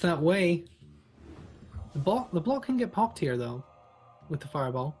 it looks that way. The block can get popped here though, with the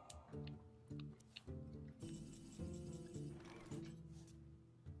Fireball.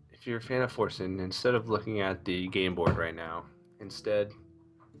 If you're a fan of Forsen, instead of looking at the game board right now, instead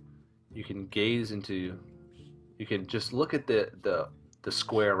you can just look at the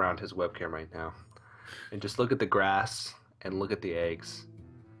square around his webcam right now, and just look at the grass and look at the eggs,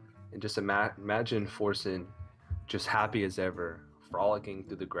 and just imagine Forsen just happy as ever, frolicking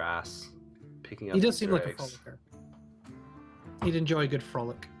through the grass, picking up. He does seem like eggs. a frolicker. He'd enjoy a good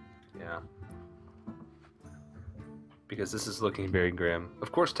frolic. Yeah. Because this is looking very grim.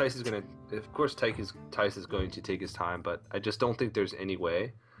 Of course, Tice is going to take his time, but I just don't think there's any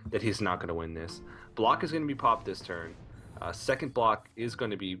way that he's not going to win this. Block is going to be popped this turn. Second block is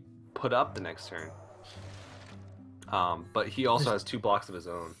going to be put up the next turn. But he also has 2 blocks of his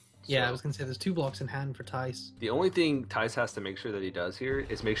own. Yeah, I was going to say there's 2 blocks in hand for Tice. The only thing Tice has to make sure that he does here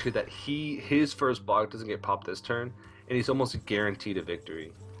is make sure that his first block doesn't get popped this turn, and he's almost guaranteed a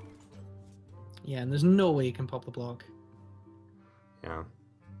victory. Yeah, and there's no way he can pop the block. Yeah.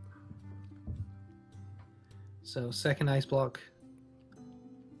 So second Ice Block.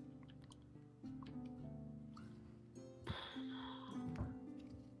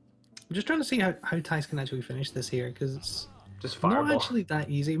 I'm just trying to see how Tice can actually finish this here, because it's just fireball. Not actually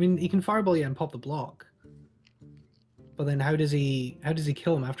that easy. I mean, he can Fireball and pop the block, but then how does he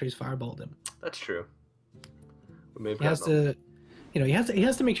kill him after he's fireballed him? That's true. He has to, he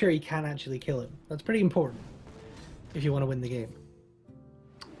has to make sure he can actually kill him. That's pretty important if you want to win the game.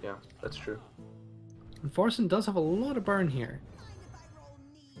 Yeah, that's true. And Forsen does have a lot of burn here.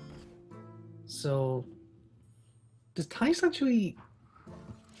 So does Tice actually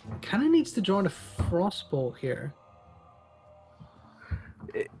kind of needs to draw a Frostbolt here?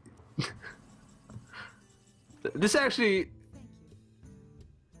 This actually,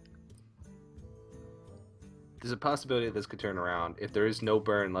 there's a possibility that this could turn around if there is no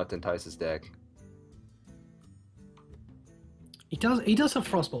burn left in Tice's deck. He does have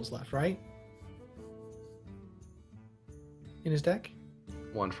Frostbolts left, right? In his deck?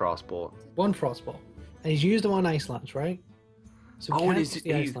 1 Frostbolt. 1 Frostbolt. And he's used the 1 Ice Lance, right? So he can't use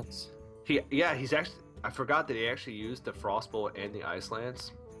the Ice Lance. He's actually. I forgot that he actually used the Frostbolt and the Ice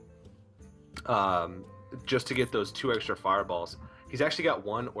Lance, just to get those 2 extra fireballs. He's actually got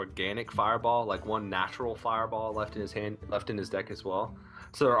 1 organic fireball, like 1 natural fireball left in his deck as well.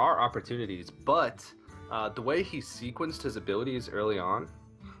 So there are opportunities, but the way he sequenced his abilities early on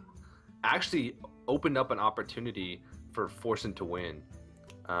actually opened up an opportunity for Forsen to win.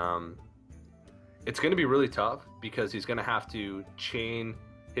 It's going to be really tough because he's going to have to chain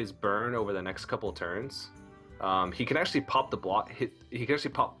his burn over the next couple turns. He can actually pop the block. He can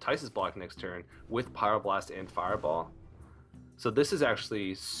actually pop Theis' block next turn with Pyroblast and Fireball. So this is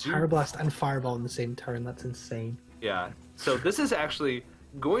actually Pyroblast and Fireball in the same turn. That's insane. Yeah. So this is actually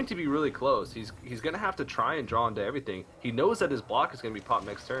going to be really close. He's going to have to try and draw into everything. He knows that his block is going to be popped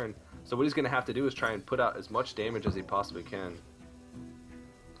next turn. So what he's going to have to do is try and put out as much damage as he possibly can.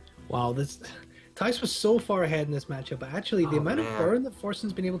 Wow, Theis was so far ahead in this matchup, but actually the amount of burn that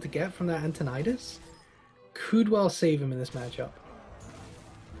Forsen's been able to get from that Antonidas could well save him in this matchup.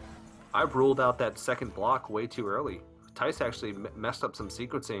 I ruled out that second block way too early. Theis actually messed up some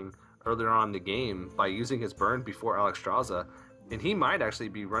sequencing earlier on in the game by using his burn before Alexstrasza, and he might actually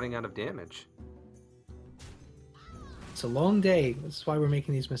be running out of damage. It's a long day. That's why we're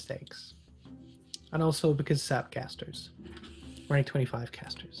making these mistakes. And also because sap casters. Rank 25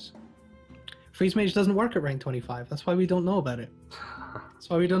 casters. Freeze Mage doesn't work at rank 25. That's why we don't know about it. That's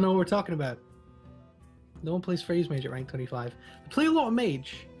why we don't know what we're talking about. No one plays Freeze Mage at rank 25. They play a lot of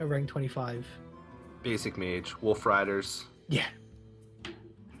Mage at rank 25. Basic Mage, Wolf Riders. Yeah.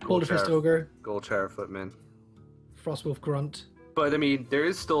 Boulder Fist Ogre. Goldshire Footman. Frostwolf Grunt. But, I mean, there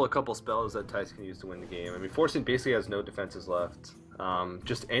is still a couple spells that Theis can use to win the game. I mean, Forsen basically has no defenses left.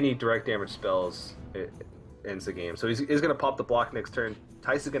 Just any direct damage spells, it ends the game. So he's going to pop the block next turn.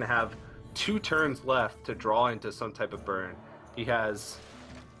 Theis is going to have 2 turns left to draw into some type of burn. He has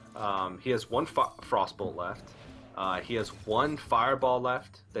 1 Frostbolt left. He has 1 Fireball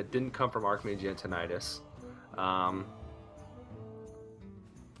left that didn't come from Archmage Antonidas.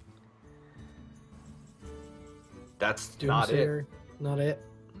 That's Doomsayer, not it.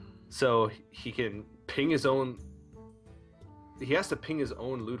 So he can ping his own. He has to ping his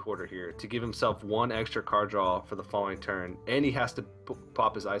own Loot Hoarder here to give himself 1 extra card draw for the following turn, and he has to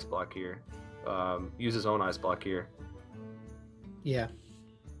pop his Ice Block here, use his own Ice Block here. Yeah.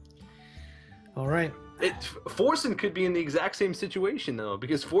 All right. Forsen could be in the exact same situation though,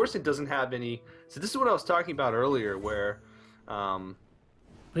 because Forsen doesn't have any. So this is what I was talking about earlier, where. But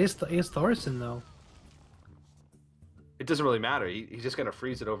he has Thorson though. It doesn't really matter. He's just gonna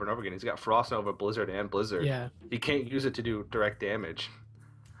freeze it over and over again. He's got Frost Nova, Blizzard, and Blizzard. Yeah. He can't use it to do direct damage.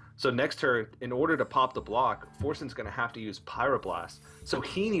 So next turn, in order to pop the block, Forsen's gonna have to use Pyroblast. So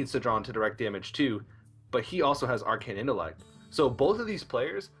he needs to draw into direct damage too, but he also has Arcane Intellect. So both of these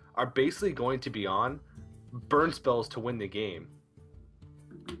players are basically going to be on burn spells to win the game.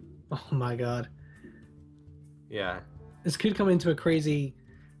 Oh my god. Yeah. This could come into a crazy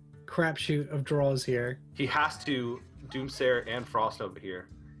crapshoot of draws here. He has to Doomsayer and Frost Nova here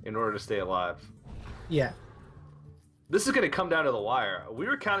in order to stay alive. Yeah. This is going to come down to the wire. We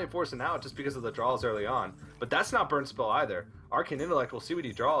were counting Forsen out just because of the draws early on, but that's not burn spell either. Arcane Intellect, we'll see what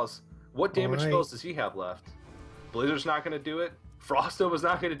he draws. What damage spells does he have left? Blizzard's not going to do it. Frost Nova's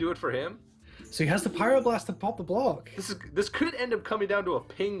not going to do it for him. So he has the Pyroblast to pop the block. This could end up coming down to a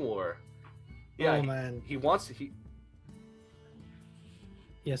ping war. Yeah, oh man. He wants to.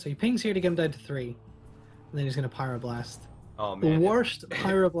 Yeah, so he pings here to get him down to 3. And then he's going to Pyroblast. Oh man. The worst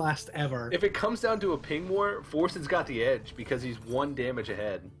Pyroblast ever. If it comes down to a ping war, Forsen's got the edge because he's 1 damage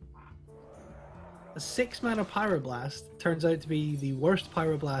ahead. A 6-mana Pyroblast turns out to be the worst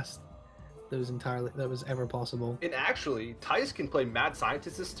Pyroblast that was ever possible. And actually, Theis can play Mad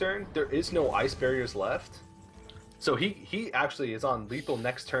Scientist this turn. There is no Ice Barriers left. So he actually is on lethal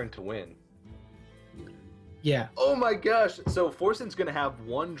next turn to win. Yeah. Oh my gosh. So Forsen's going to have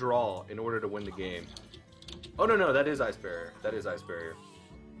 1 draw in order to win the game. Oh, no, that is Ice Barrier. That is Ice Barrier.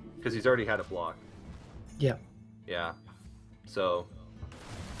 Because he's already had a block. Yeah. Yeah. So.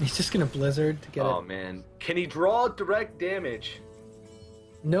 He's just going to Blizzard to get it. Oh, man. Can he draw direct damage?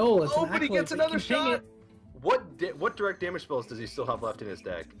 No, it's but he gets another shot. What direct damage spells does he still have left in his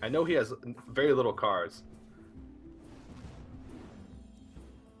deck? I know he has very little cards.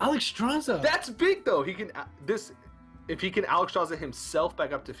 Alexstrasza. That's big though. He can if he can Alexstrasza himself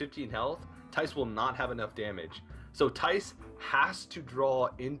back up to 15 health, Theis will not have enough damage. So Theis has to draw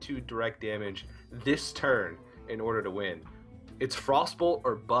into direct damage this turn in order to win. It's Frostbolt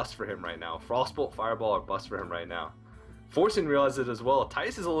or bust for him right now. Frostbolt, Fireball, or bust for him right now. Forsen realizes it as well.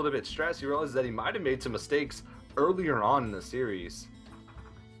 Theis is a little bit stressed. He realizes that he might have made some mistakes earlier on in the series.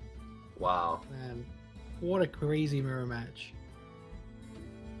 Wow. Man, what a crazy mirror match.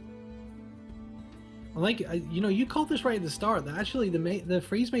 Like, you know, you called this right at the start, that actually the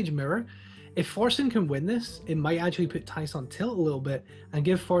Freeze Mage mirror, if Forsen can win this, it might actually put Thijs on tilt a little bit and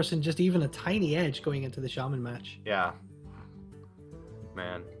give Forsen just even a tiny edge going into the Shaman match. Yeah.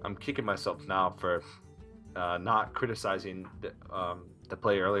 Man, I'm kicking myself now for not criticizing the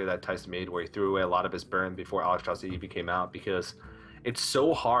play earlier that Thijs made where he threw away a lot of his burn before Alexstrasza even came out, because it's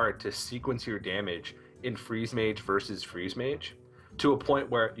so hard to sequence your damage in Freeze Mage versus Freeze Mage to a point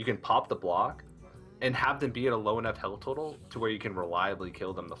where you can pop the block and have them be at a low enough health total to where you can reliably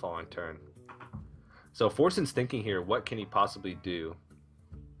kill them the following turn. So Forsen's thinking here, what can he possibly do?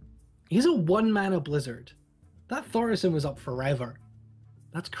 He's a 1-mana Blizzard. That Thorison was up forever.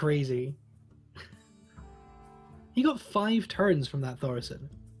 That's crazy. He got 5 turns from that Thorison.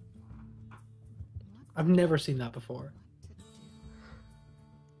 I've never seen that before.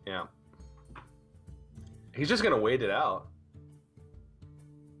 Yeah. He's just going to wait it out.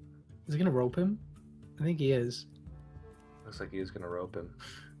 Is he going to rope him? I think he is. Looks like he is going to rope him.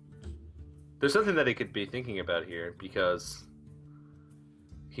 There's something that he could be thinking about here, because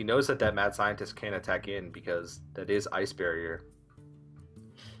he knows that that mad scientist can't attack in because that is ice barrier.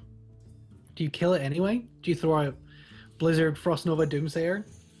 Do you kill it anyway? Do you throw out Blizzard, Frostnova, Doomsayer?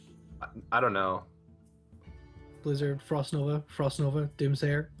 I don't know. Blizzard, Frostnova,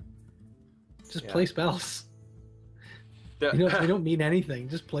 Doomsayer. Just play spells. They don't mean anything.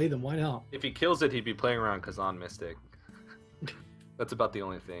 Just play them. Why not? If he kills it, he'd be playing around Kazan Mystic. That's about the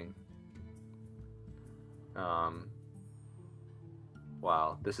only thing.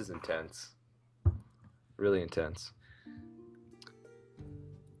 Wow, this is intense. Really intense.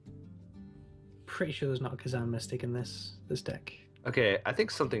 Pretty sure there's not a Kazan Mystic in this deck. Okay, I think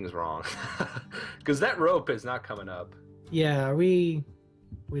something's wrong. Because that rope is not coming up. Yeah, are we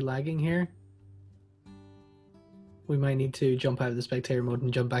lagging here? We might need to jump out of the spectator mode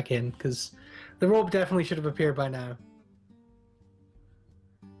and jump back in, because the rope definitely should have appeared by now.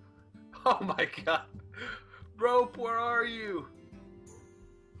 Oh my god. Rope, where are you?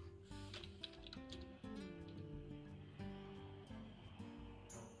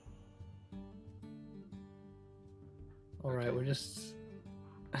 Alright, we're just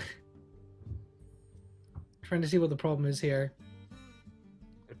trying to see what the problem is here.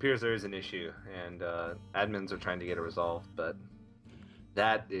 It appears there is an issue, and admins are trying to get it resolved, but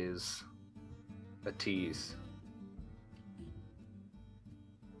that is a tease.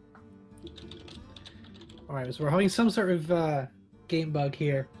 Alright, so we're having some sort of game bug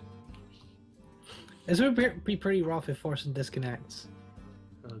here. This would be pretty rough if Forsen disconnects.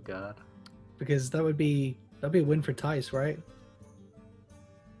 Oh god. Because that'd be a win for Thijs, right?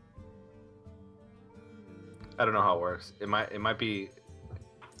 I don't know how it works. It might be.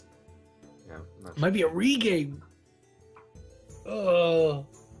 Yeah, I'm not It might be a regame. Oh.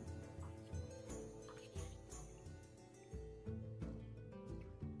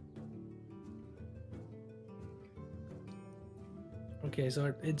 Okay,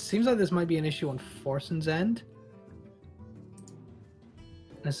 so it seems like this might be an issue on Forsen's end.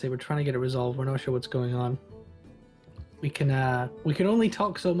 Let's say we're trying to get it resolved. We're not sure what's going on. We can only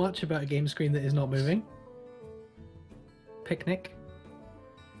talk so much about a game screen that is not moving. Picnic.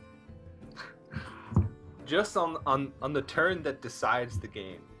 Just on the turn that decides the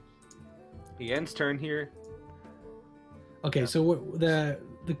game. He ends turn here. Okay, so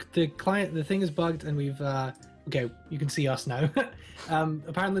the client, the thing is bugged, and we've okay, you can see us now.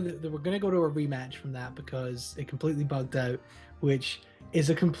 Apparently, we're going to go to a rematch from that because it completely bugged out, which is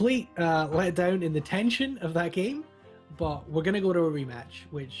a complete letdown in the tension of that game. But we're going to go to a rematch,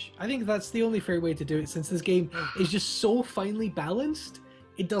 which I think that's the only fair way to do it, since this game is just so finely balanced.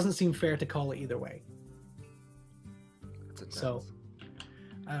 It doesn't seem fair to call it either way. So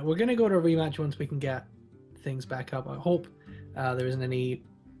we're going to go to a rematch once we can get things back up. I hope there isn't any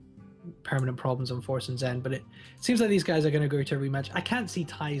permanent problems on Forsen's end, but it seems like these guys are going to go to a rematch. I can't see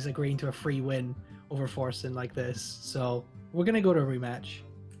Thijs agreeing to a free win over Forsen like this, so we're going to go to a rematch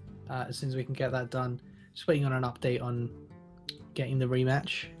as soon as we can get that done. Just waiting on an update on getting the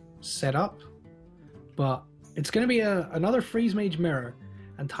rematch set up, but it's going to be another Freeze Mage mirror,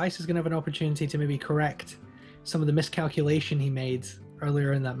 and Thijs is going to have an opportunity to maybe correct some of the miscalculation he made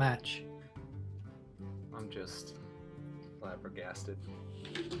earlier in that match. I'm just flabbergasted.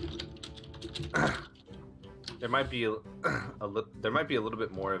 There might be a little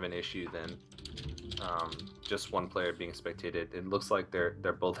bit more of an issue than just one player being spectated. It looks like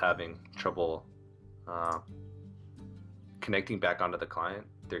they're both having trouble connecting back onto the client.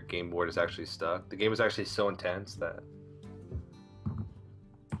 Their game board is actually stuck. The game is actually so intense that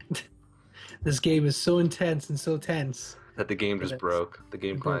This game is so intense and so tense that the game that just broke. The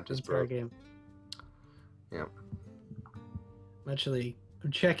game client the just entire broke. game. Yeah.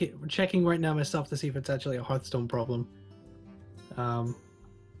 I'm checking right now myself to see if it's actually a Hearthstone problem.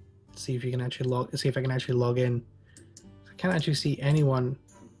 See if I can actually log in. I can't actually see anyone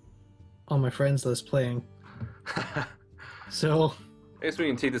on my friends list playing. So I guess we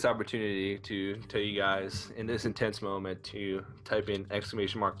can take this opportunity to tell you guys in this intense moment to type in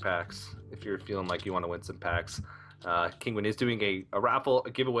 !packs if you're feeling like you want to win some packs. Kinguin is doing a raffle,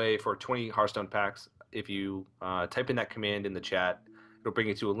 a giveaway for 20 Hearthstone packs. If you type in that command in the chat, it'll bring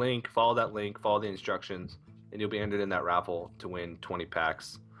you to a link. Follow that link, follow the instructions, and you'll be entered in that raffle to win 20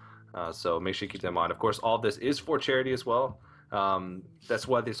 packs. So make sure you keep them on. Of course, all of this is for charity as well. That's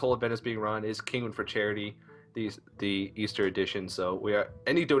why this whole event is being run, is Kinguin for charity, the Easter edition. So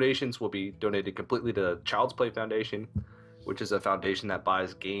any donations will be donated completely to Child's Play Foundation, which is a foundation that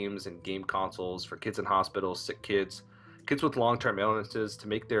buys games and game consoles for kids in hospitals, sick kids, kids with long-term illnesses, to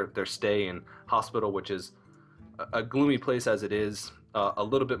make their stay in hospital, which is a gloomy place as it is, a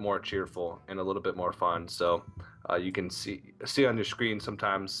little bit more cheerful and a little bit more fun. So you can see on your screen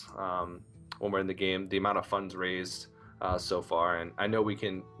sometimes when we're in the game the amount of funds raised so far, and I know we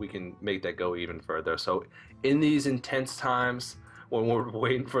can make that go even further. So in these intense times when we're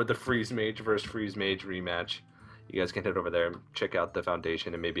waiting for the Freeze Mage versus Freeze Mage rematch, you guys can head over there and check out the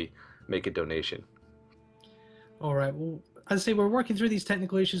foundation and maybe make a donation. all right, well, as I say, we're working through these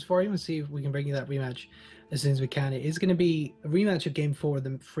technical issues for you and see if we can bring you that rematch as soon as we can. It is going to be a rematch of Game 4,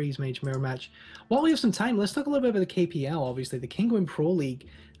 the Freeze Mage Mirror match. While we have some time, let's talk a little bit about the KPL, obviously. The Kinguin Pro League,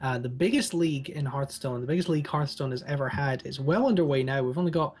 the biggest league in Hearthstone, the biggest league Hearthstone has ever had, is well underway now. We've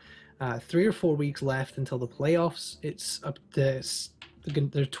only got 3 or 4 weeks left until the playoffs. It's up to...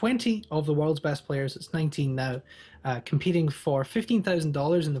 There's 20 of the world's best players. It's 19 now, competing for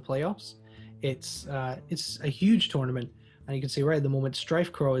 $15,000 in the playoffs. It's a huge tournament. And you can see right at the moment,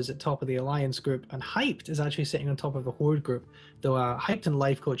 StrifeCrow is at top of the Alliance group, and Hyped is actually sitting on top of the Horde group, though Hyped and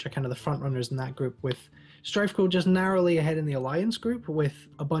Lifecoach are kind of the front runners in that group, with StrifeCrow just narrowly ahead in the Alliance group, with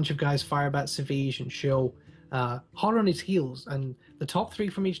a bunch of guys, Firebat, Savage, and Show, hot on his heels. And the top 3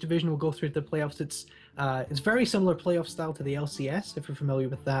 from each division will go through to the playoffs. It's very similar playoff style to the LCS, if you're familiar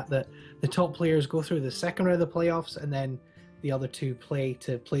with that the top players go through the second round of the playoffs, and then the other 2 play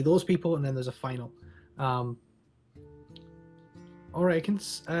those people, and then there's a final. All right,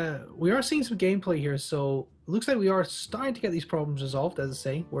 we are seeing some gameplay here, so it looks like we are starting to get these problems resolved. As I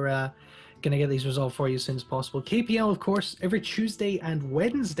say, we're going to get these resolved for you as soon as possible. KPL, of course, every Tuesday and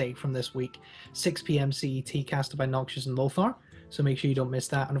Wednesday from this week, 6 p.m. CET, casted by Noxious and Lothar, so make sure you don't miss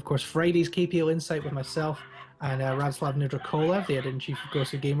that. And of course, Friday's KPL Insight with myself and Radslav Nidrakolev, the editor-in-chief of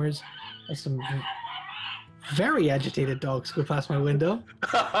Ghostly Gamers. There's some very agitated dogs go past my window.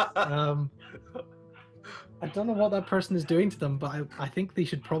 I don't know what that person is doing to them, but I think they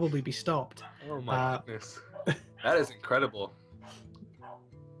should probably be stopped. Oh my goodness. That is incredible.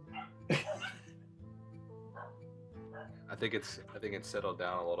 I think it's settled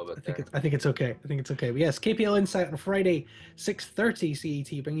down a little bit there. I think it's okay. But yes, KPL Insight on Friday, 6:30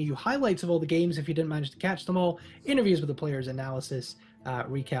 CET, bringing you highlights of all the games if you didn't manage to catch them all, interviews with the players, analysis,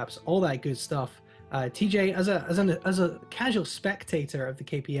 recaps, all that good stuff. TJ, as a casual spectator of the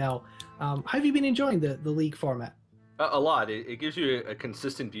KPL, how have you been enjoying the league format? A lot. It gives you a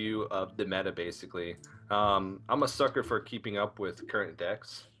consistent view of the meta, basically. I'm a sucker for keeping up with current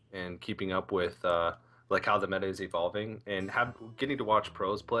decks and keeping up with like how the meta is evolving, and getting to watch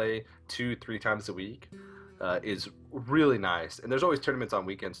pros play 2-3 times a week is really nice. And there's always tournaments on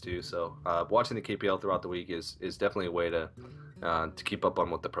weekends too, so watching the KPL throughout the week is definitely a way to keep up on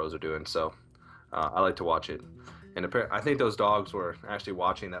what the pros are doing. So I like to watch it. And I think those dogs were actually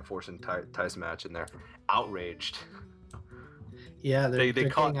watching that Forsen Theis match, and they're outraged. Yeah, they're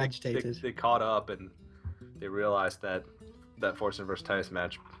getting agitated. They caught up, and they realized that Forsen versus Theis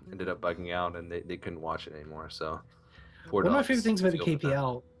match ended up bugging out, and they couldn't watch it anymore. So one of my favorite things about the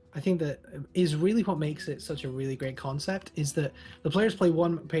KPL, I think that is really what makes it such a really great concept, is that the players play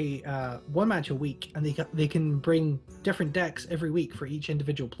one match a week, and they can bring different decks every week for each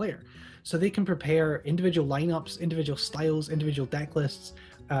individual player. So they can prepare individual lineups, individual styles, individual deck lists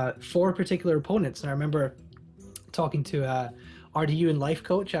for particular opponents. And I remember talking to RDU and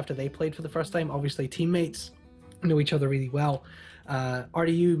Lifecoach after they played for the first time. Obviously, teammates know each other really well.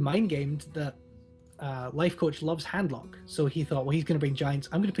 RDU mind gamed that Lifecoach loves handlock, so he thought, well, he's going to bring giants.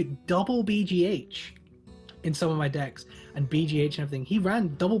 I'm going to put double BGH in some of my decks, and BGH and everything. He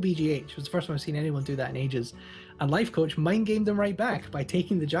ran double BGH. It was the first time I've seen anyone do that in ages. And Lifecoach mind gamed him right back by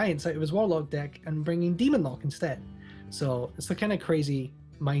taking the giants out of his Warlock deck and bringing Demon Lock instead. So it's the kind of crazy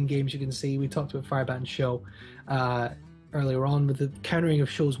mind games you can see. We talked about Firebat and Show earlier on with the countering of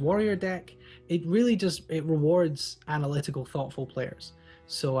Show's Warrior deck. It really just it rewards analytical, thoughtful players.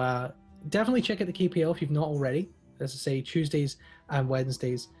 So definitely check out the KPL if you've not already. As I say, Tuesdays and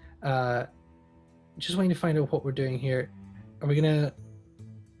Wednesdays. Just waiting to find out what we're doing here. Are we gonna?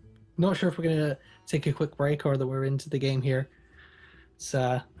 Not sure if we're gonna take a quick break or that we're into the game here. It's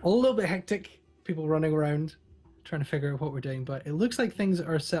a little bit hectic. People running around trying to figure out what we're doing, but it looks like things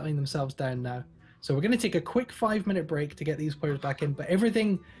are settling themselves down now. So we're going to take a quick 5-minute break to get these players back in, but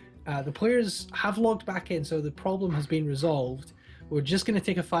everything, the players have logged back in, so the problem has been resolved. We're just going to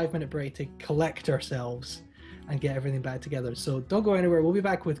take a 5-minute break to collect ourselves and get everything back together. So don't go anywhere. We'll be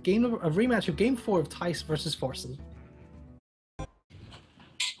back with a rematch of Game 4 of Thijs versus Forsen.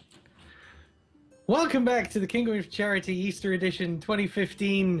 Welcome back to the Kinguin Charity Easter Edition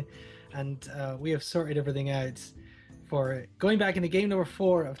 2015, and we have sorted everything out for going back into game number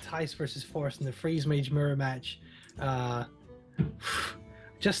 4 of Thijs versus Forsen, the Freeze Mage Mirror match.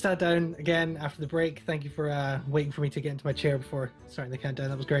 Just sat down again after the break. Thank you for waiting for me to get into my chair before starting the countdown.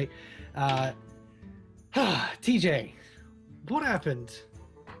 That was great. TJ, what happened?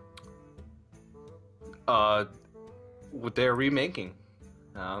 They're remaking.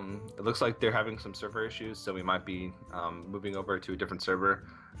 It looks like they're having some server issues, so we might be moving over to a different server.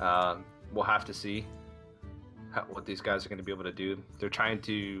 We'll have to see what these guys are going to be able to do. They're trying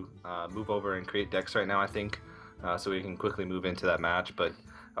to move over and create decks right now, I think, so we can quickly move into that match. But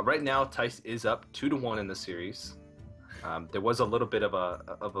right now, Thijs is up 2-1 in the series. There was a little bit of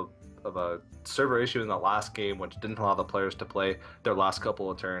a server issue in the last game, which didn't allow the players to play their last couple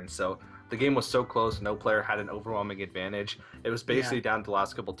of turns. So the game was so close, no player had an overwhelming advantage. It was basically down to the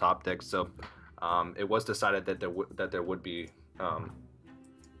last couple top decks. So it was decided that there would be a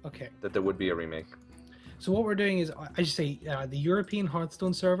remake. So what we're doing is, as you say, the European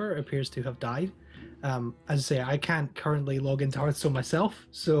Hearthstone server appears to have died. As I say, I can't currently log into Hearthstone myself,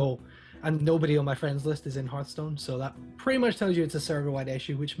 and nobody on my friends list is in Hearthstone, so that pretty much tells you it's a server-wide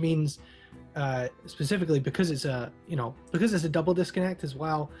issue, which means specifically because it's a double disconnect as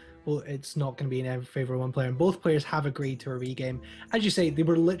well. Well, it's not going to be in favor of one player, and both players have agreed to a regame. As you say, they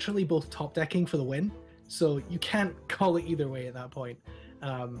were literally both top decking for the win, so you can't call it either way at that point.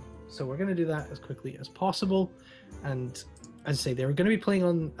 So we're going to do that as quickly as possible, and as I say, they were going to be playing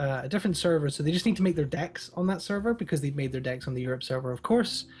on a different server, so they just need to make their decks on that server because they've made their decks on the Europe server, of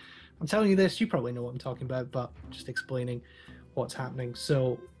course. I'm telling you this, you probably know what I'm talking about, but just explaining what's happening.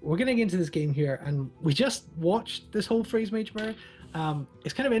 So we're getting into this game here, and we just watched this whole Freeze Mage Mirror.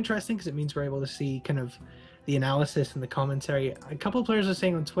 It's kind of interesting because it means we're able to see kind of the analysis and the commentary. A couple of players are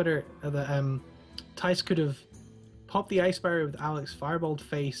saying on Twitter that Thijs could have popped the Ice Barrier with Alex Fireballed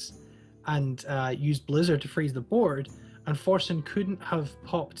face and used Blizzard to freeze the board, and Forsen couldn't have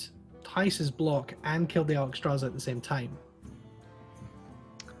popped Thijs's block and killed the Alexstrasza at the same time.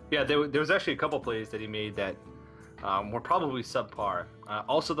 Yeah, there was actually a couple plays that he made that were probably subpar.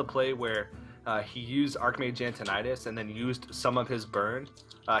 Also the play where he used Archmage Antonidas and then used some of his burn.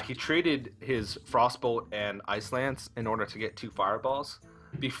 He traded his Frostbolt and Ice Lance in order to get 2 fireballs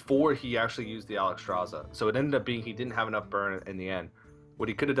before he actually used the Alexstrasza. So it ended up being he didn't have enough burn in the end. What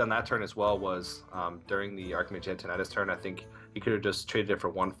he could have done that turn as well was during the Archmage Antonidas turn, I think he could have just traded it for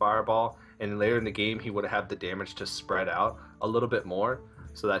 1 fireball, and later in the game he would have had the damage to spread out a little bit more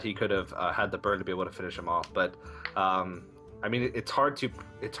so that he could have had the burn to be able to finish him off. But I mean, it's hard to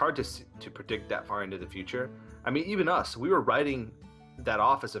predict that far into the future. I mean, even us, we were writing that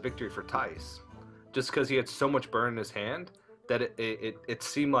off as a victory for Thijs, just because he had so much burn in his hand that it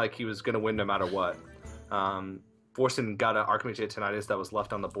seemed like he was going to win no matter what. Forsen got an Archmage Antonidas that was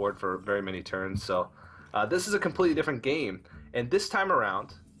left on the board for very many turns, so this is a completely different game. And this time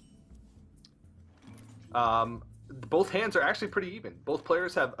around, both hands are actually pretty even. Both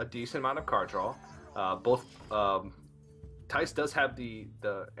players have a decent amount of card draw. Thijs does have the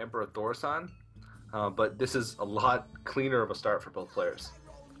Emperor Thaurissan, but this is a lot cleaner of a start for both players.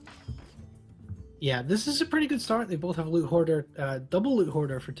 Yeah, this is a pretty good start. They both have Loot Hoarder, double Loot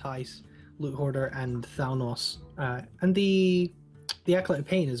Hoarder for Thijs, Loot Hoarder and Thalnos, and the Acolyte of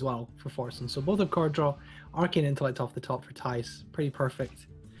Pain as well for Forsen. So both have card draw, Arcane Intellect off the top for Thijs. Pretty perfect.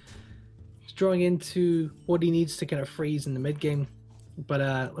 He's drawing into what he needs to kind of freeze in the mid game. But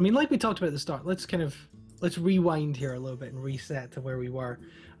I mean, like we talked about at the start, let's rewind here a little bit and reset to where we were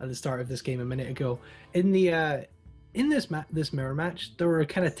at the start of this game a minute ago. In the in this mirror match, there were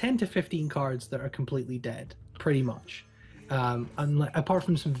kind of 10 to 15 cards that are completely dead, pretty much. Apart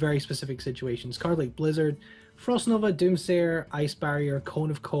from some very specific situations, cards like Blizzard, Frost Nova, Doomsayer, Ice Barrier, Cone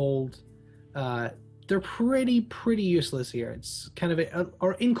of Cold, they're pretty useless here. It's kind of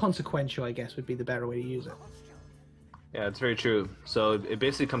or inconsequential, I guess, would be the better way to use it. Yeah, it's very true. So it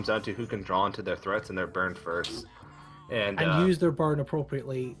basically comes down to who can draw into their threats and their burn first, and use their burn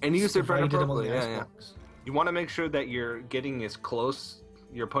appropriately. And use their burn appropriately. The yeah. You want to make sure that you're getting as close,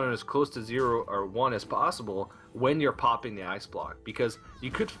 your opponent as close to 0 or 1 as possible when you're popping the ice block, because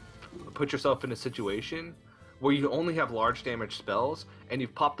you could put yourself in a situation where you only have large damage spells and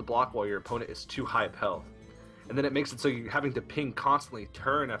you've popped the block while your opponent is too high of health, and then it makes it so you're having to ping constantly,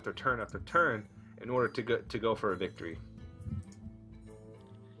 turn after turn after turn, in order to go for a victory.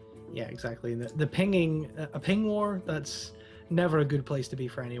 Yeah, exactly. The pinging, a ping war, that's never a good place to be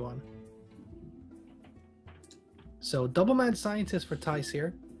for anyone. So double mad scientist for Thijs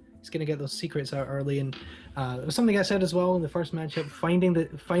here. He's gonna get those secrets out early, and it was something I said as well in the first matchup. Finding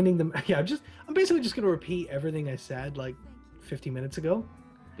them. Yeah, I'm basically just gonna repeat everything I said like 50 minutes ago.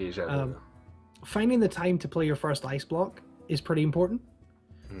 Finding the time to play your first ice block is pretty important.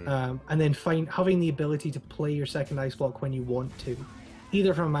 And then having the ability to play your second ice block when you want to,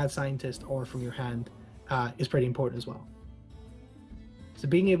 either from a mad scientist or from your hand, is pretty important as well. So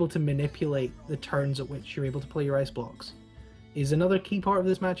being able to manipulate the turns at which you're able to play your ice blocks is another key part of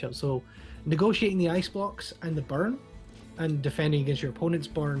this matchup. So negotiating the ice blocks and the burn, and defending against your opponent's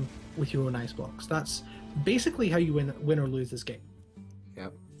burn with your own ice blocks. That's basically how you win or lose this game.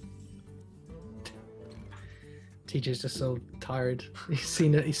 Yep. TJ's just so tired. He's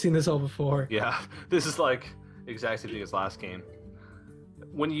seen it. He's seen this all before. Yeah, this is like exactly his last game.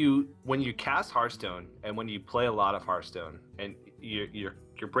 When you cast Hearthstone and when you play a lot of Hearthstone, and your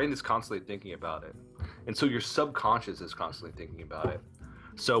brain is constantly thinking about it, and so your subconscious is constantly thinking about it.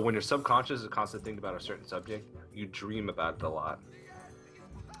 So when your subconscious is constantly thinking about a certain subject, you dream about it a lot.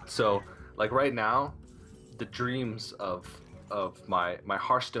 So like right now, the dreams of my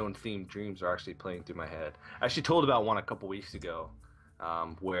Hearthstone themed dreams are actually playing through my head. I actually told about one a couple weeks ago,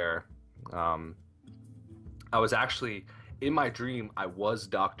 where I was actually in my dream. I was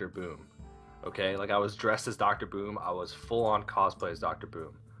Dr. Boom. Okay, like I was dressed as Dr. Boom. I was full on cosplay as Dr.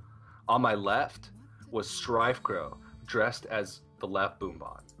 Boom. On my left was Strife Crow, dressed as the left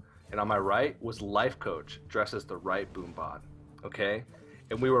Boombot, and on my right was Life Coach, dressed as the right Boombot. Okay,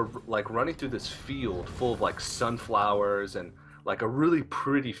 and we were like running through this field full of like sunflowers and like a really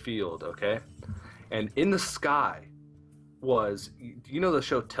pretty field. Okay, and in the sky was, you know the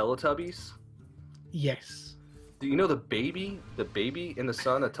show Teletubbies? Yes. Do you know the baby in the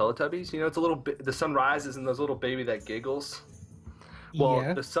sun, the Teletubbies? You know, it's a little the sun rises and there's a little baby that giggles. Well,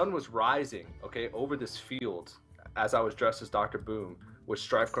 yeah. The sun was rising, okay, over this field as I was dressed as Dr. Boom with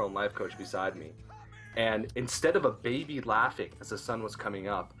Strife Crow and Life Coach beside me. And instead of a baby laughing as the sun was coming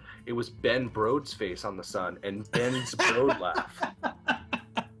up, it was Ben Broad's face on the sun and Ben's Broad laugh.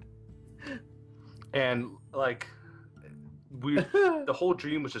 And like the whole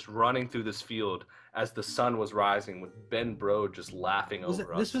dream was just running through this field as the sun was rising with Ben Broad just laughing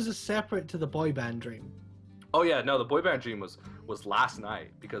over us. This was a separate to the boy band dream. Oh yeah, no, the boy band dream was last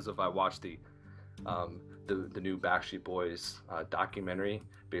night because I watched the new Backstreet Boys documentary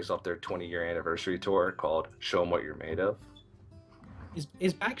based off their 20-year anniversary tour called "Show 'Em What You're Made Of."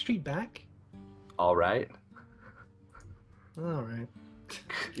 Is Backstreet back? All right. All right.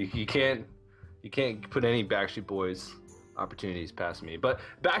 You can't put any Backstreet Boys opportunities past me. But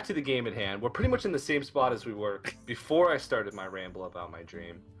back to the game at hand. We're pretty much in the same spot as we were before I started my ramble about my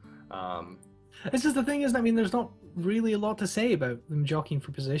dream. This is the thing, is I mean, there's not really a lot to say about them jockeying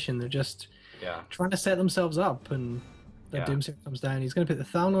for position. They're just trying to set themselves up, and the Doomsayer comes down. He's going to put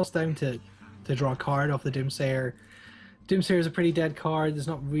the Thalnos down to draw a card off the Doomsayer. Doomsayer is a pretty dead card. There's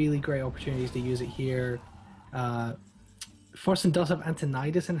not really great opportunities to use it here. Forsen does have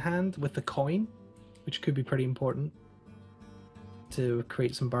Antonidas in hand with the coin, which could be pretty important to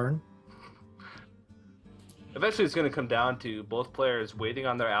create some burn. Eventually it's going to come down to both players waiting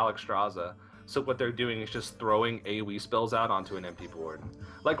on their Alexstrasza. So what they're doing is just throwing AoE spells out onto an empty board.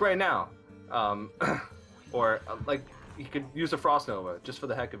 Like right now. Or like you could use a Frost Nova just for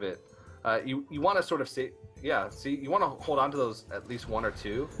the heck of it. You want to sort of say, you want to hold on to those at least one or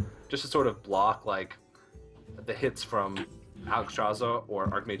two just to sort of block like the hits from Alexstrasza or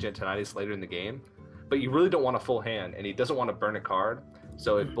Archmage Antonidas later in the game. But you really don't want a full hand, and he doesn't want to burn a card.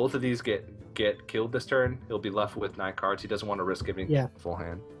 So if both of these get killed this turn, he'll be left with 9 cards. He doesn't want to risk giving a full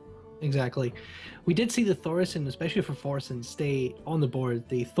hand. Exactly. We did see the Thorison, especially for Forsen, stay on the board.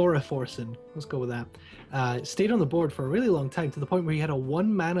 The Thora Forsen, let's go with that, stayed on the board for a really long time, to the point where he had a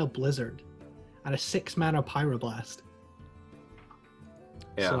 1-mana Blizzard and a 6-mana Pyroblast.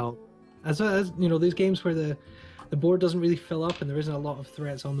 Yeah. So, as you know, these games where the the board doesn't really fill up and there isn't a lot of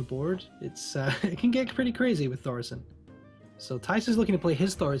threats on the board, it's it can get pretty crazy with Thorsen. So Thijs is looking to play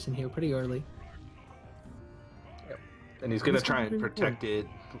his Thorsen here pretty early. Yep. And he's going to try and protect it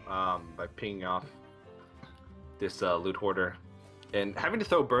by pinging off this Loot Hoarder. And having to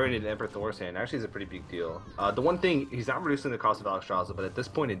throw Burn in Emperor Thor's hand actually is a pretty big deal. The one thing, he's not reducing the cost of Alexstrasza, but at this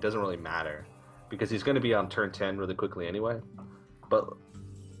point it doesn't really matter. Because he's going to be on turn 10 really quickly anyway. But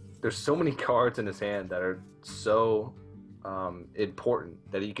there's so many cards in his hand that are so important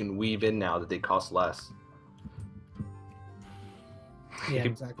that he can weave in now that they cost less. Yeah,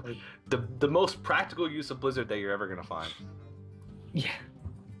 exactly. The most practical use of Blizzard that you're ever going to find. Yeah.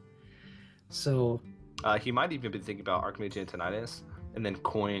 So... he might even be thinking about Archmage Antonidas and then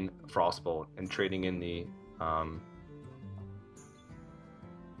coin Frostbolt and trading in the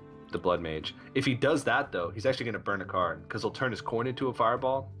Blood Mage. If he does that, though, he's actually going to burn a card because he'll turn his coin into a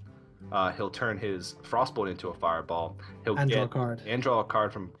fireball. He'll turn his Frostbolt into a fireball. He'll draw a card. And draw a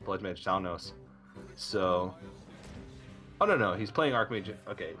card from Blood Mage Talnos. So... Oh, no, he's playing Archmage.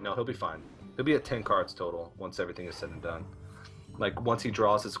 Okay, no, he'll be fine. He'll be at 10 cards total once everything is said and done. Like, once he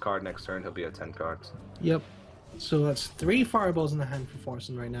draws his card next turn, he'll be at 10 cards. Yep. So that's 3 fireballs in the hand for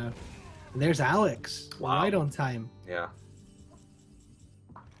Forsen right now. And there's Alex. Wow. Right on time. Yeah.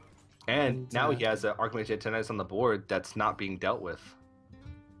 And now he has an Archmage Antonidas on the board that's not being dealt with.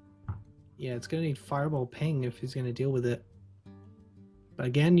 Yeah, it's going to need Fireball Ping if he's going to deal with it. But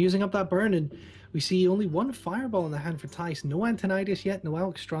again, using up that burn, and we see only 1 fireball in the hand for Thijs. No Antonidas yet, no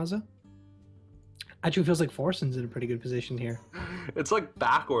Alexstrasza. Actually feels like Forsen's in a pretty good position here. It's like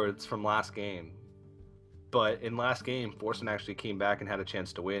backwards from last game. But in last game, Forsen actually came back and had a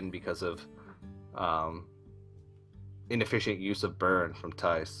chance to win because of inefficient use of burn from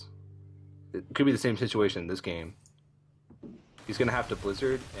Thijs. It could be the same situation in this game. He's going to have to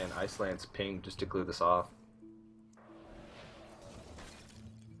Blizzard and Ice Lance ping just to clear this off.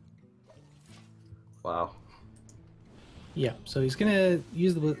 Wow. Yeah, so he's going to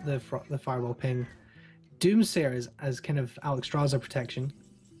use the Fireball Ping. Doomsayer as kind of Alexstrasza protection.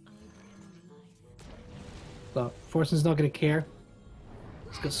 But Forsen's not going to care.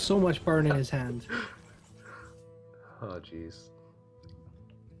 He's got so much burn in his hand. Oh, jeez.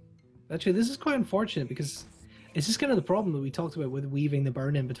 Actually, this is quite unfortunate because it's just kind of the problem that we talked about with weaving the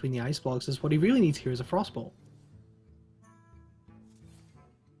burn in between the ice blocks is what he really needs here is a Frostbolt.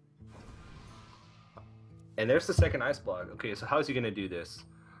 And there's the second ice block. Okay, so how is he going to do this?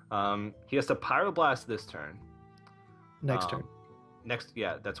 He has to Pyroblast this turn. Next turn.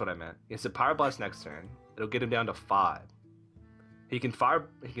 Yeah, that's what I meant. He has to Pyroblast next turn. It'll get him down to 5. He can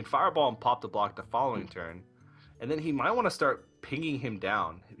Fireball and pop the block the following turn. And then he might want to start pinging him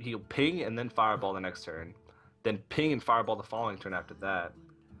down. He'll ping and then Fireball the next turn. Then ping and Fireball the following turn after that.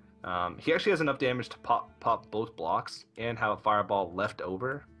 He actually has enough damage to pop both blocks and have a Fireball left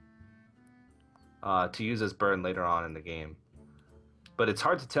over to use as burn later on in the game. But it's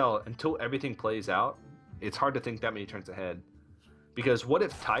hard to tell until everything plays out. It's hard to think that many turns ahead. Because what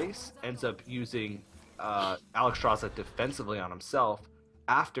if Thijs ends up using Alexstrasza defensively on himself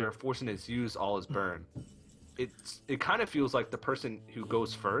after Forsen has used all his burn? It kind of feels like the person who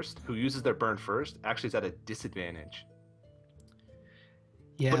goes first, who uses their burn first, actually is at a disadvantage.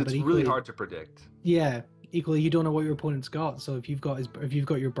 Yeah, but it's really hard to predict. Yeah, equally you don't know what your opponent's got. So if you've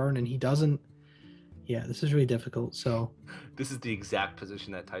got your burn and he doesn't, yeah, this is really difficult. So this is the exact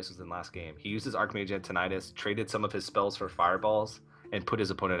position that Thijs was in last game. He used his Archmage Antonidas, traded some of his spells for fireballs, and put his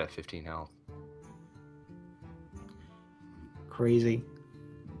opponent at 15 health. Crazy.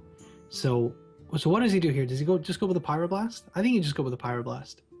 So what does he do here? Does he just go with the Pyroblast? I think he just go with the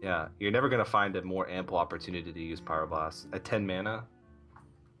Pyroblast. Yeah, you're never going to find a more ample opportunity to use Pyroblast. At 10 mana.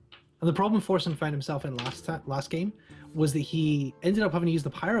 And the problem Forsen found himself in last game was that he ended up having to use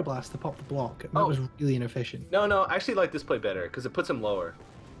the Pyroblast to pop the block. And that was really inefficient. No, I actually like this play better because it puts him lower.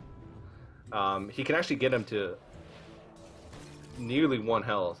 He can actually get him to nearly 1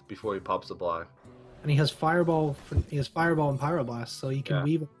 health before he pops the block. And he has Fireball and Pyroblast, so he can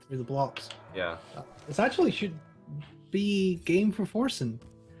weave it through the blocks. Yeah. This actually should be game for Forsen,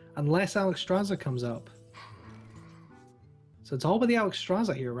 unless Alexstrasza comes up. So it's all about the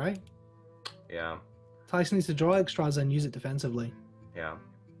Alexstrasza here, right? Yeah. Thijs needs to draw Alexstrasza and use it defensively. Yeah.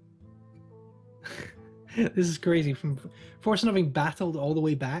 This is crazy. From Forsen having battled all the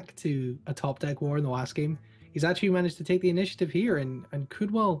way back to a top deck war in the last game, he's actually managed to take the initiative here and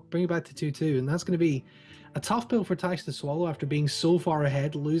could well bring it back to 2-2. And that's going to be a tough pill for Thijs to swallow after being so far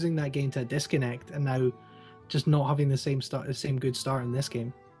ahead, losing that game to a disconnect, and now just not having the same good start in this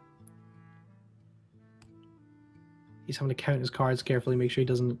game. He's having to count his cards carefully, make sure he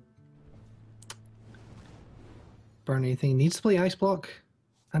doesn't... burn anything. He needs to play Ice Block.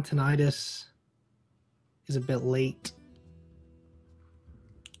 Antonidas is a bit late.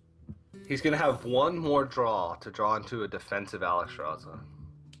 He's going to have one more draw to draw into a defensive Alexstrasza.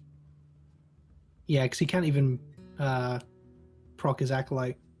 Yeah, because he can't even proc his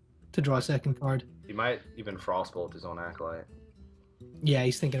Acolyte to draw a second card. He might even Frostbolt his own Acolyte. Yeah,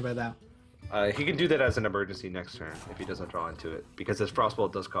 he's thinking about that. He can do that as an emergency next turn if he doesn't draw into it, because his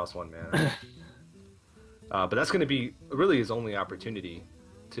Frostbolt does cost 1 mana. But that's going to be really his only opportunity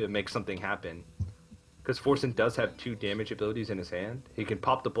to make something happen. Because Forsen does have 2 damage abilities in his hand. He can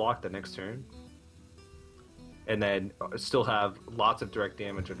pop the block the next turn. And then still have lots of direct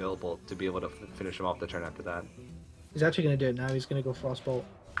damage available to be able to finish him off the turn after that. He's actually going to do it now. He's going to go Frostbolt.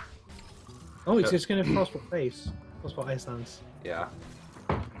 Oh, he's just going to Frostbolt face. Frostbolt Ice Lance. Yeah.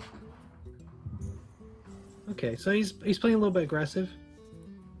 Okay, so he's playing a little bit aggressive.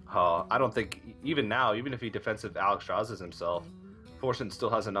 I don't think, even now, even if he defensive Alexstrasza's himself, Forsen still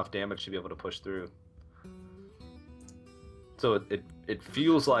has enough damage to be able to push through. So it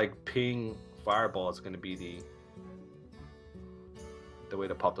feels like Ping Fireball is going to be the way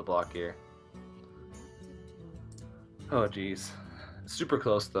to pop the block here. Oh geez, super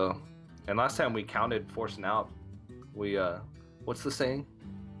close though. And last time we counted Forsen out, we what's the saying?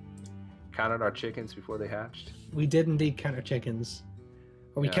 Counted our chickens before they hatched. We did indeed count our chickens,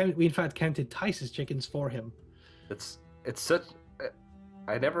 or Yeah. we in fact counted Theis's chickens for him. It's such.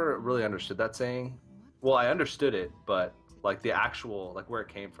 I never really understood that saying. Well, I understood it, but like the actual, like where it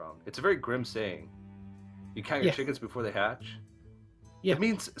came from. It's a very grim saying. You count your chickens before they hatch. Yeah. It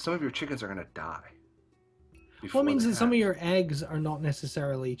means some of your chickens are gonna die. Well, it means that some of hatch. your eggs are not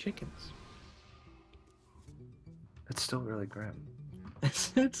necessarily chickens. It's still really grim.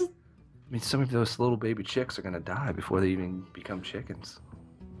 It's I mean, some of those little baby chicks are gonna die before they even become chickens.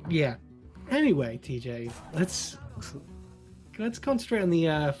 yeah. Anyway, TJ, let's concentrate on the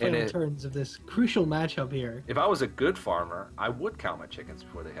final turns of this crucial matchup here. If I was a good farmer, I would count my chickens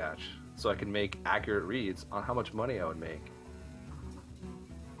before they hatch, so I can make accurate reads on how much money I would make.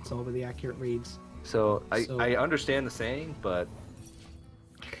 It's all about the accurate reads. So I understand the saying, but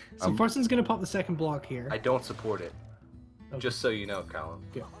So Forsen's going to pop the second block here. I don't support it. Okay. Just so you know, Colin.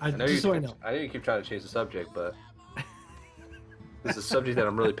 Yeah, I know I know. I know you keep trying to change the subject, but this is a subject that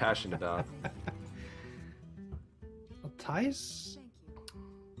I'm really passionate about. Well, Theis?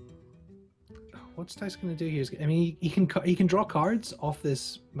 What's Theis going to do here? I mean, he can draw cards off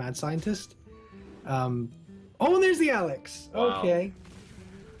this mad scientist. Oh, and there's the Alex. Wow. Okay.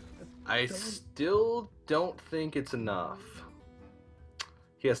 I still don't think it's enough.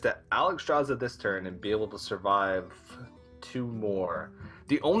 He has to Alexstrasza this turn and be able to survive 2 more.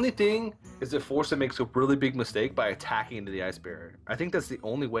 The only thing is if Forsen makes a really big mistake by attacking into the ice barrier. I think that's the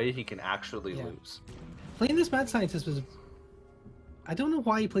only way he can actually lose. Playing this mad scientist was... I don't know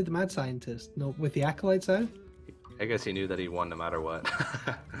why he played the mad scientist. No, with the acolytes out. I guess he knew that he won no matter what.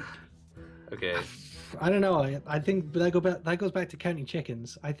 Okay. I don't know. I think that goes back to counting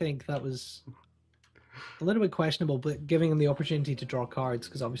chickens. I think that was a little bit questionable, but giving him the opportunity to draw cards,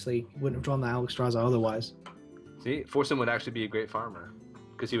 because obviously he wouldn't have drawn the Alexstrasza otherwise. See, Forsen would actually be a great farmer,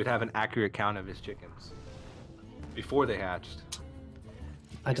 because he would have an accurate count of his chickens before they hatched.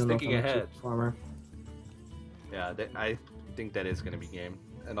 I don't know if thinking I'm a ahead. chicken farmer. Yeah, I think that is going to be game.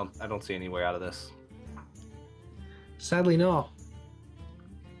 I don't see any way out of this. Sadly, no.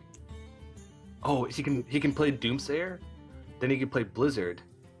 Oh, he can play Doomsayer, then he can play Blizzard,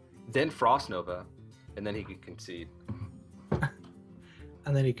 then Frost Nova, and then he can concede.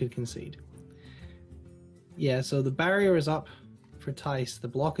 And then he could concede. Yeah, so the barrier is up for Theis. The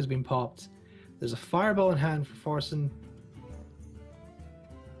block has been popped. There's a fireball in hand for Forsen.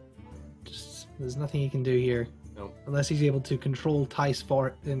 There's nothing he can do here. Nope. Unless he's able to control Theis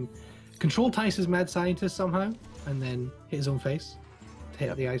control Theis's mad scientist somehow, and then hit his own face to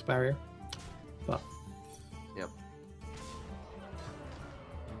hit the ice barrier. But Yep.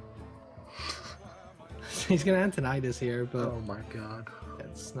 he's gonna Antonidas here, but Oh my god.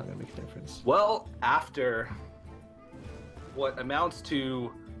 it's not gonna make a difference. Well, after what amounts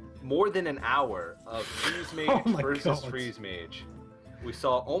to more than an hour of Freeze Mage Oh my versus God. Freeze Mage, we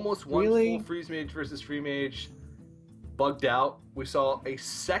saw almost one Really? full Freeze Mage versus Free Mage bugged out. We saw a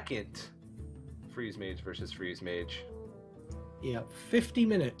second Freeze Mage versus Freeze Mage. Yeah, 50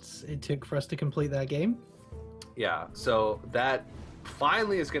 minutes it took for us to complete that game. Yeah, so that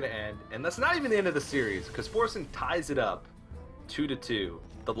finally is going to end, and that's not even the end of the series, because Forsen ties it up 2-2.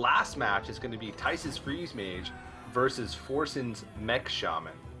 The last match is going to be Theis's Freeze Mage versus Forsen's Mech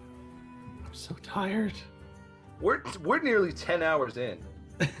Shaman. I'm so tired. We're nearly 10 hours in.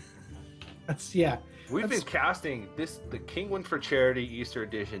 That's yeah. We've been casting the Kinguin for Charity Easter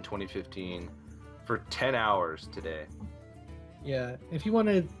Edition 2015 for 10 hours today. Yeah, if you want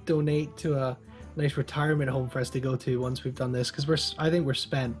to donate to a nice retirement home for us to go to once we've done this, because I think we're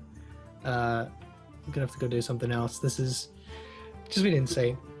spent. I'm gonna have to go do something else. This is just been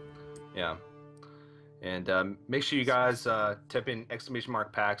insane. Yeah. And make sure you guys type in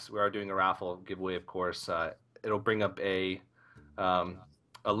 !PAX. We are doing a raffle giveaway, of course. It'll bring up a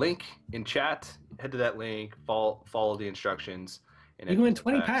link in chat. Head to that link, follow the instructions. And you can win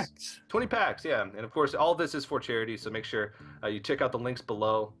 20 packs. 20 packs, yeah. And of course, all this is for charity, so make sure you check out the links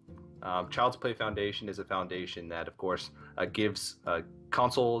below. Child's Play Foundation is a foundation that, of course, gives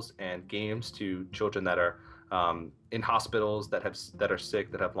consoles and games to children that are in hospitals, that are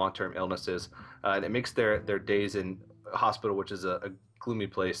sick, that have long-term illnesses, and it makes their days in hospital, which is a gloomy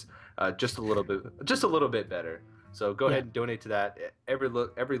place, just a little bit better. So go ahead and donate to that. Every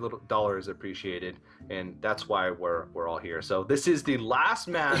little dollar is appreciated, and that's why we're all here. So this is the last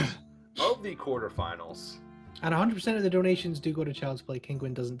match of the quarterfinals. And 100% of the donations do go to Child's Play.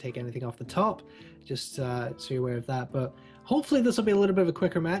 Kinguin doesn't take anything off the top, just so you're aware of that. But hopefully this will be a little bit of a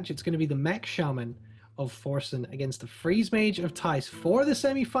quicker match. It's going to be the Mech Shaman of Forsen against the Freeze Mage of Thijs for the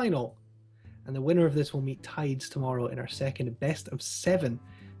semi-final. And the winner of this will meet Tides tomorrow in our second best of 7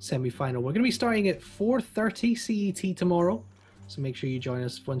 semi-final. We're going to be starting at 4:30 CET tomorrow, so make sure you join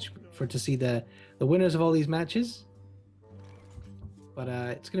us to see the winners of all these matches. But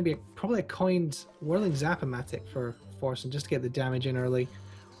it's going to be probably a coined Whirling Zap-O-Matic for Forsen, just to get the damage in early.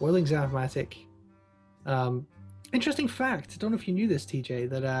 Whirling Zap-O-Matic. Interesting fact, I don't know if you knew this, TJ,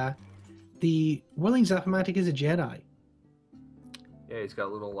 that the Whirling Zap-O-Matic is a Jedi. Yeah, he's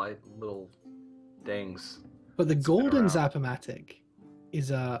got little things. But the Golden Zap-O-Matic is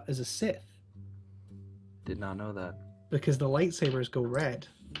a Sith. Did not know that. Because the lightsabers go red.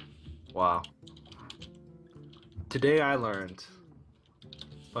 Wow. Today I learned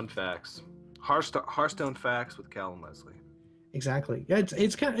fun facts. Hearthstone facts with Cal and Leslie. Exactly. Yeah,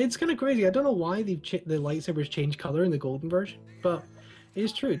 it's kind of crazy. I don't know why the lightsabers change color in the golden version, but it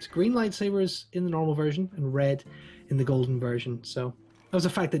is true. It's green lightsabers in the normal version and red in the golden version. So that was a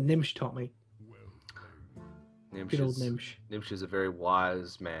fact that Nimsh taught me. Good old Nimsh. Nimsh is a very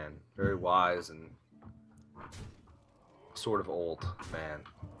wise man. Very wise and sort of old man.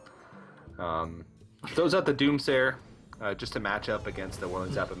 Throws out the Doomsayer just to match up against the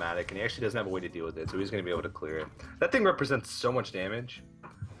Whirling Zap-O-Matic, and he actually doesn't have a way to deal with it, so he's going to be able to clear it. That thing represents so much damage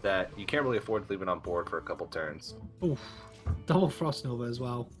that you can't really afford to leave it on board for a couple turns. Oof. Double Frost Nova as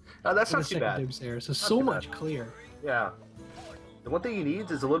well. That's not too bad. Doomsayer, so much clear. Yeah. The one thing he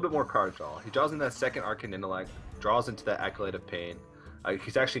needs is a little bit more card draw. He draws in that second Arcane Intellect, draws into that Acolyte of Pain.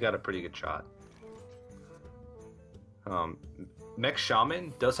 He's actually got a pretty good shot. Mech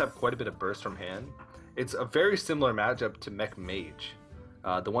Shaman does have quite a bit of burst from hand. It's a very similar matchup to Mech Mage.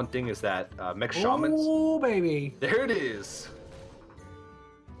 The one thing is that Mech Shaman's... Oh, baby! There it is!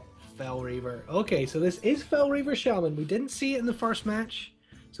 Fel Reaver. Okay, so this is Fel Reaver Shaman. We didn't see it in the first match,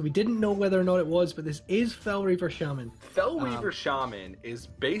 so we didn't know whether or not it was, but this is Fel Reaver Shaman. Fel Reaver Shaman is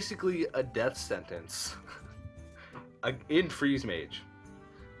basically a death sentence in Freeze Mage.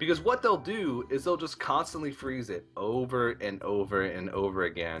 Because what they'll do is they'll just constantly freeze it over and over and over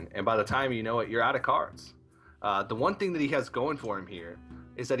again. And by the time you know it, you're out of cards. The one thing that he has going for him here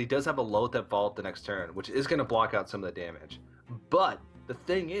is that he does have a Loatheb Vault the next turn, which is going to block out some of the damage. But the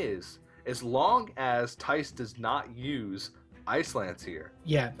thing is, as long as Thijs does not use Ice Lance here,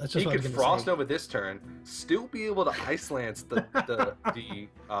 yeah, that's just he could Frost Nova this turn, still be able to Ice Lance the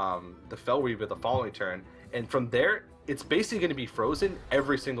Fel Reaver the following turn, and from there it's basically going to be frozen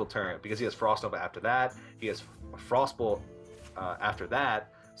every single turn because he has Frost Nova after that, he has Frostbolt after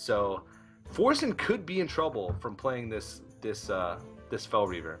that. So Forsen could be in trouble from playing this Fel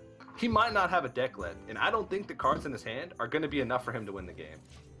Reaver. He might not have a deck left, and I don't think the cards in his hand are going to be enough for him to win the game.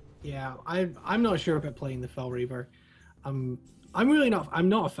 Yeah, I'm not sure about playing the Fel Reaver. I'm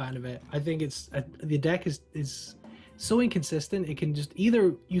not a fan of it. I think the deck is so inconsistent. It can just you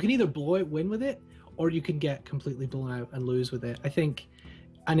can either blow it, win with it, or you can get completely blown out and lose with it. I think,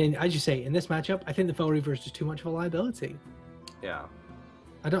 and then as you say, in this matchup, I think the Fel Reaver is just too much of a liability. Yeah.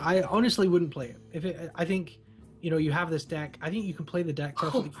 I honestly wouldn't play it. I think, you have this deck. I think you can play the deck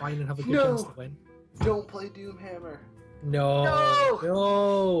perfectly fine and have a good chance to win. Don't play Doomhammer.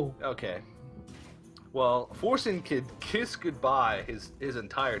 No. Okay. Well, Forsen could kiss goodbye his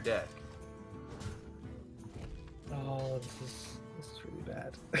entire deck. Oh, this is really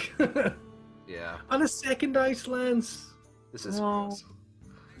bad. Yeah. On a second Ice Lance. This is gross.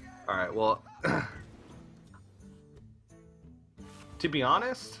 All right. Well, to be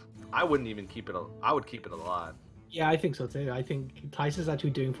honest, I wouldn't even keep it. I would keep it a lot. Yeah, I think so too. I think Tice is actually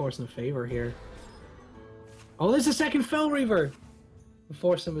doing Forsen a favor here. Oh, there's a second Fell Reaver!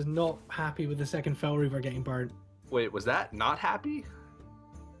 Forsen was not happy with the second Fell Reaver getting burnt. Wait, was that not happy?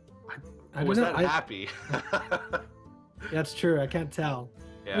 I Or was don't know. that happy? That's true. I can't tell.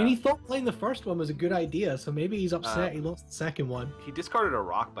 Yeah. I mean, he thought playing the first one was a good idea, so maybe he's upset he lost the second one. He discarded a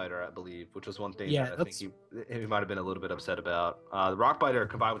Rock Biter, I believe, which was one thing that I think he might have been a little bit upset about. The Rock Biter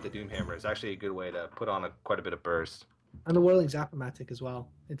combined with the Doom Hammer is actually a good way to put on quite a bit of burst. And the Whirling Zap-O-Matic as well.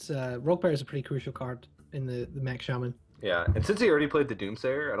 It's Rock Biter is a pretty crucial card in the Mech Shaman. Yeah, and since he already played the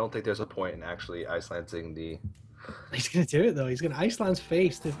Doomsayer, I don't think there's a point in actually Ice Lancing the... He's gonna do it though. He's gonna Ice Lance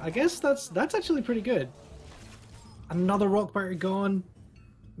face. I guess that's actually pretty good. Another Rock Biter gone.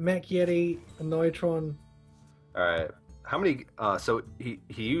 Mech Yeti, a Neutron. All right, how many? So he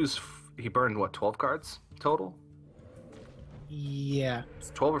burned what, 12 cards total? Yeah,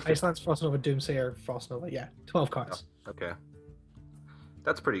 It's 12 or 15. Ice Lance, Frost Nova, Doomsayer, Frost Nova. Yeah, 12 cards. Oh, okay,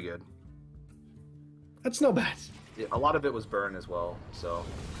 that's pretty good. That's not bad. Yeah, a lot of it was burn as well, so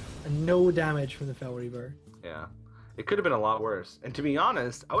And no damage from the Fell Reaver. yeah, it could have been a lot worse. And to be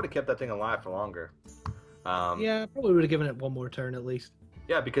honest, I would have kept that thing alive for longer. Yeah, probably would have given it one more turn at least.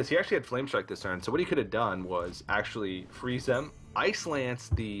 Yeah, because he actually had Flame Strike this turn. So what he could have done was actually freeze them, Ice Lance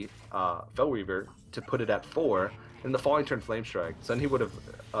the Fell Reaver to put it at 4, and the following turn Flame Strike. So then he would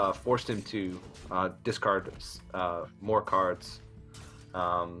have forced him to discard more cards.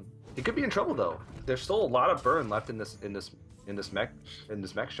 He could be in trouble though. There's still a lot of burn left in this mech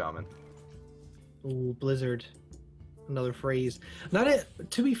shaman. Ooh, Blizzard. Another phrase.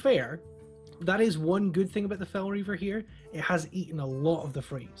 To be fair, that is one good thing about the Fell Reaver here. It has eaten a lot of the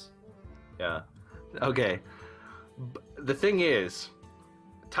freeze. Yeah. Okay. The thing is,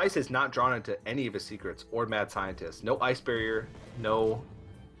 Tice is not drawn into any of his secrets or Mad Scientist. No Ice Barrier, no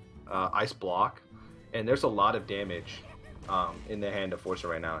Ice Block, and there's a lot of damage in the hand of Forsen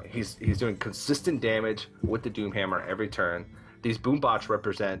right now. He's doing consistent damage with the Doom Hammer every turn. These Boombots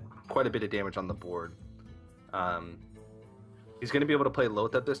represent quite a bit of damage on the board. He's going to be able to play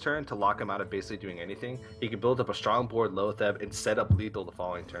Lotheb this turn to lock him out of basically doing anything. He can build up a strong board Lotheb and set up lethal the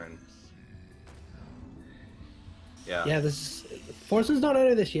following turn. Yeah. Yeah, Forsen's not out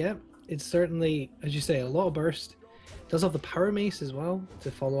of this yet. It's certainly, as you say, a lot of burst. Does have the Power Mace as well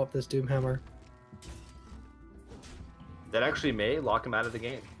to follow up this Doom Hammer. That actually may lock him out of the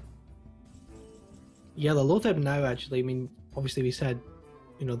game. Yeah, the Lotheb now actually, I mean, obviously we said,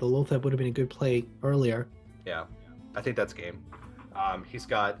 the Lotheb would have been a good play earlier. Yeah, I think that's game. He's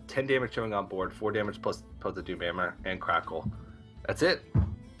got 10 damage showing on board, 4 damage plus the Doom Hammer, and Crackle. That's it.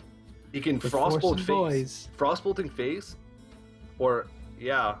 He can Frostbolt face. Frostbolting face, or,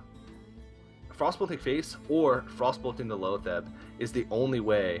 yeah. Frostbolting face or Frostbolting the Lotheb is the only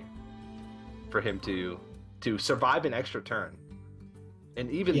way for him to survive an extra turn. And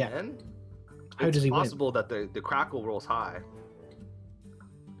even then, it's possible that the Crackle rolls high.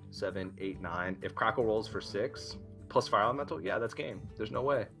 7, 8, 9. If Crackle rolls for 6 plus Fire Elemental, yeah, that's game. There's no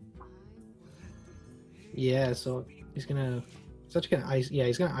way. Yeah, so he's gonna ice. Yeah,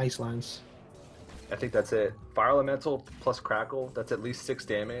 he's gonna Ice Lance. I think that's it. Fire Elemental plus Crackle. That's at least 6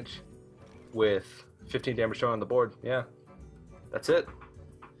 damage with 15 damage shown on the board. Yeah, that's it.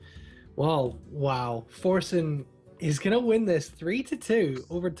 Well, wow. Forsen is gonna win this 3-2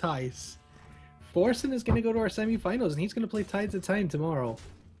 over Tice. Forsen is gonna go to our semifinals, and he's gonna play Tides of Time tomorrow.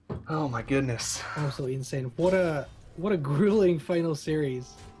 Oh my goodness! Absolutely insane. What a grueling final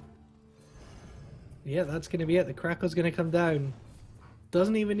series. Yeah, that's gonna be it. The Crackle's gonna come down.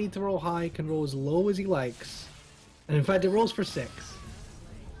 Doesn't even need to roll high. Can roll as low as he likes, and in fact, it rolls for 6.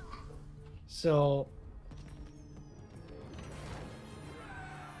 So,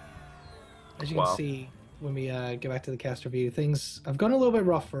 as you can see, when we get back to the cast review, things have gone a little bit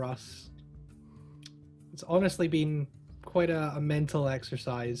rough for us. It's honestly been quite a mental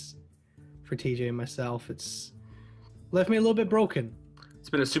exercise for TJ and myself. It's left me a little bit broken. It's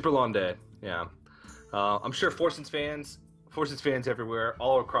been a super long day. Yeah, I'm sure Forsen's fans everywhere,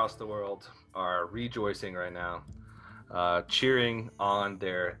 all across the world, are rejoicing right now, cheering on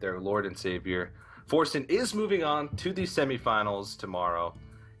their Lord and Savior. Forsen is moving on to the semifinals tomorrow,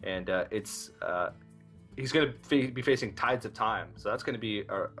 and he's going to be facing Tides of Time, so that's going to be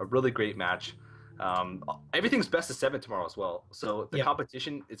a really great match. Everything's best of 7 tomorrow as well, so the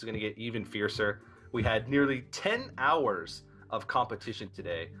competition is going to get even fiercer. We had nearly 10 hours of competition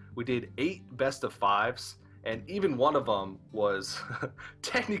today. We did 8 best of 5s, and even one of them was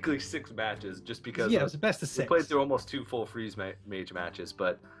technically 6 matches, just because it was the best of 6. We played through almost 2 full Freeze Mage matches,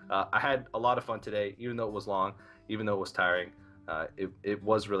 but I had a lot of fun today, even though it was long, even though it was tiring. it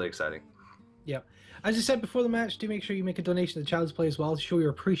was really exciting. Yeah. As I said before the match, do make sure you make a donation to the Child's Play as well to show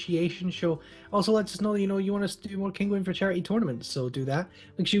your appreciation. Also lets us know that, you want us to do more Kinguin for charity tournaments, so do that.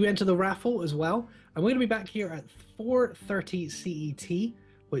 Make sure you enter the raffle as well. And we're going to be back here at 4:30 CET,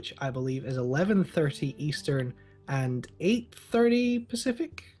 which I believe is 11:30 Eastern and 8:30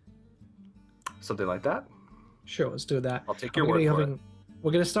 Pacific. Something like that. Sure, let's do that. I'll take your word for it.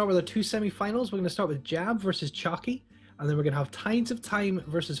 We're going to start with our 2 semi-finals. We're going to start with Jab versus Chalky. And then we're going to have Tides of Time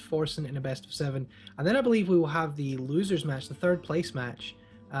versus Forsen in a best of 7. And then I believe we will have the losers match, the 3rd place match.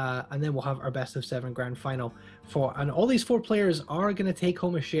 And then we'll have our best of 7 grand final. And all these 4 players are going to take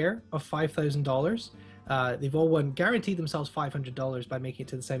home a share of $5,000. They've all guaranteed themselves $500 by making it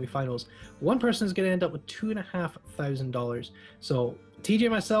to the semi-finals. One person is going to end up with $2,500. So TJ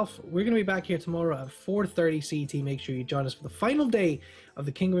and myself, we're going to be back here tomorrow at 4:30 CET. Make sure you join us for the final day of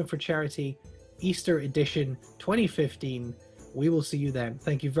the Kinguin for Charity Easter Edition 2015. We will see you then.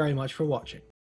 Thank you very much for watching.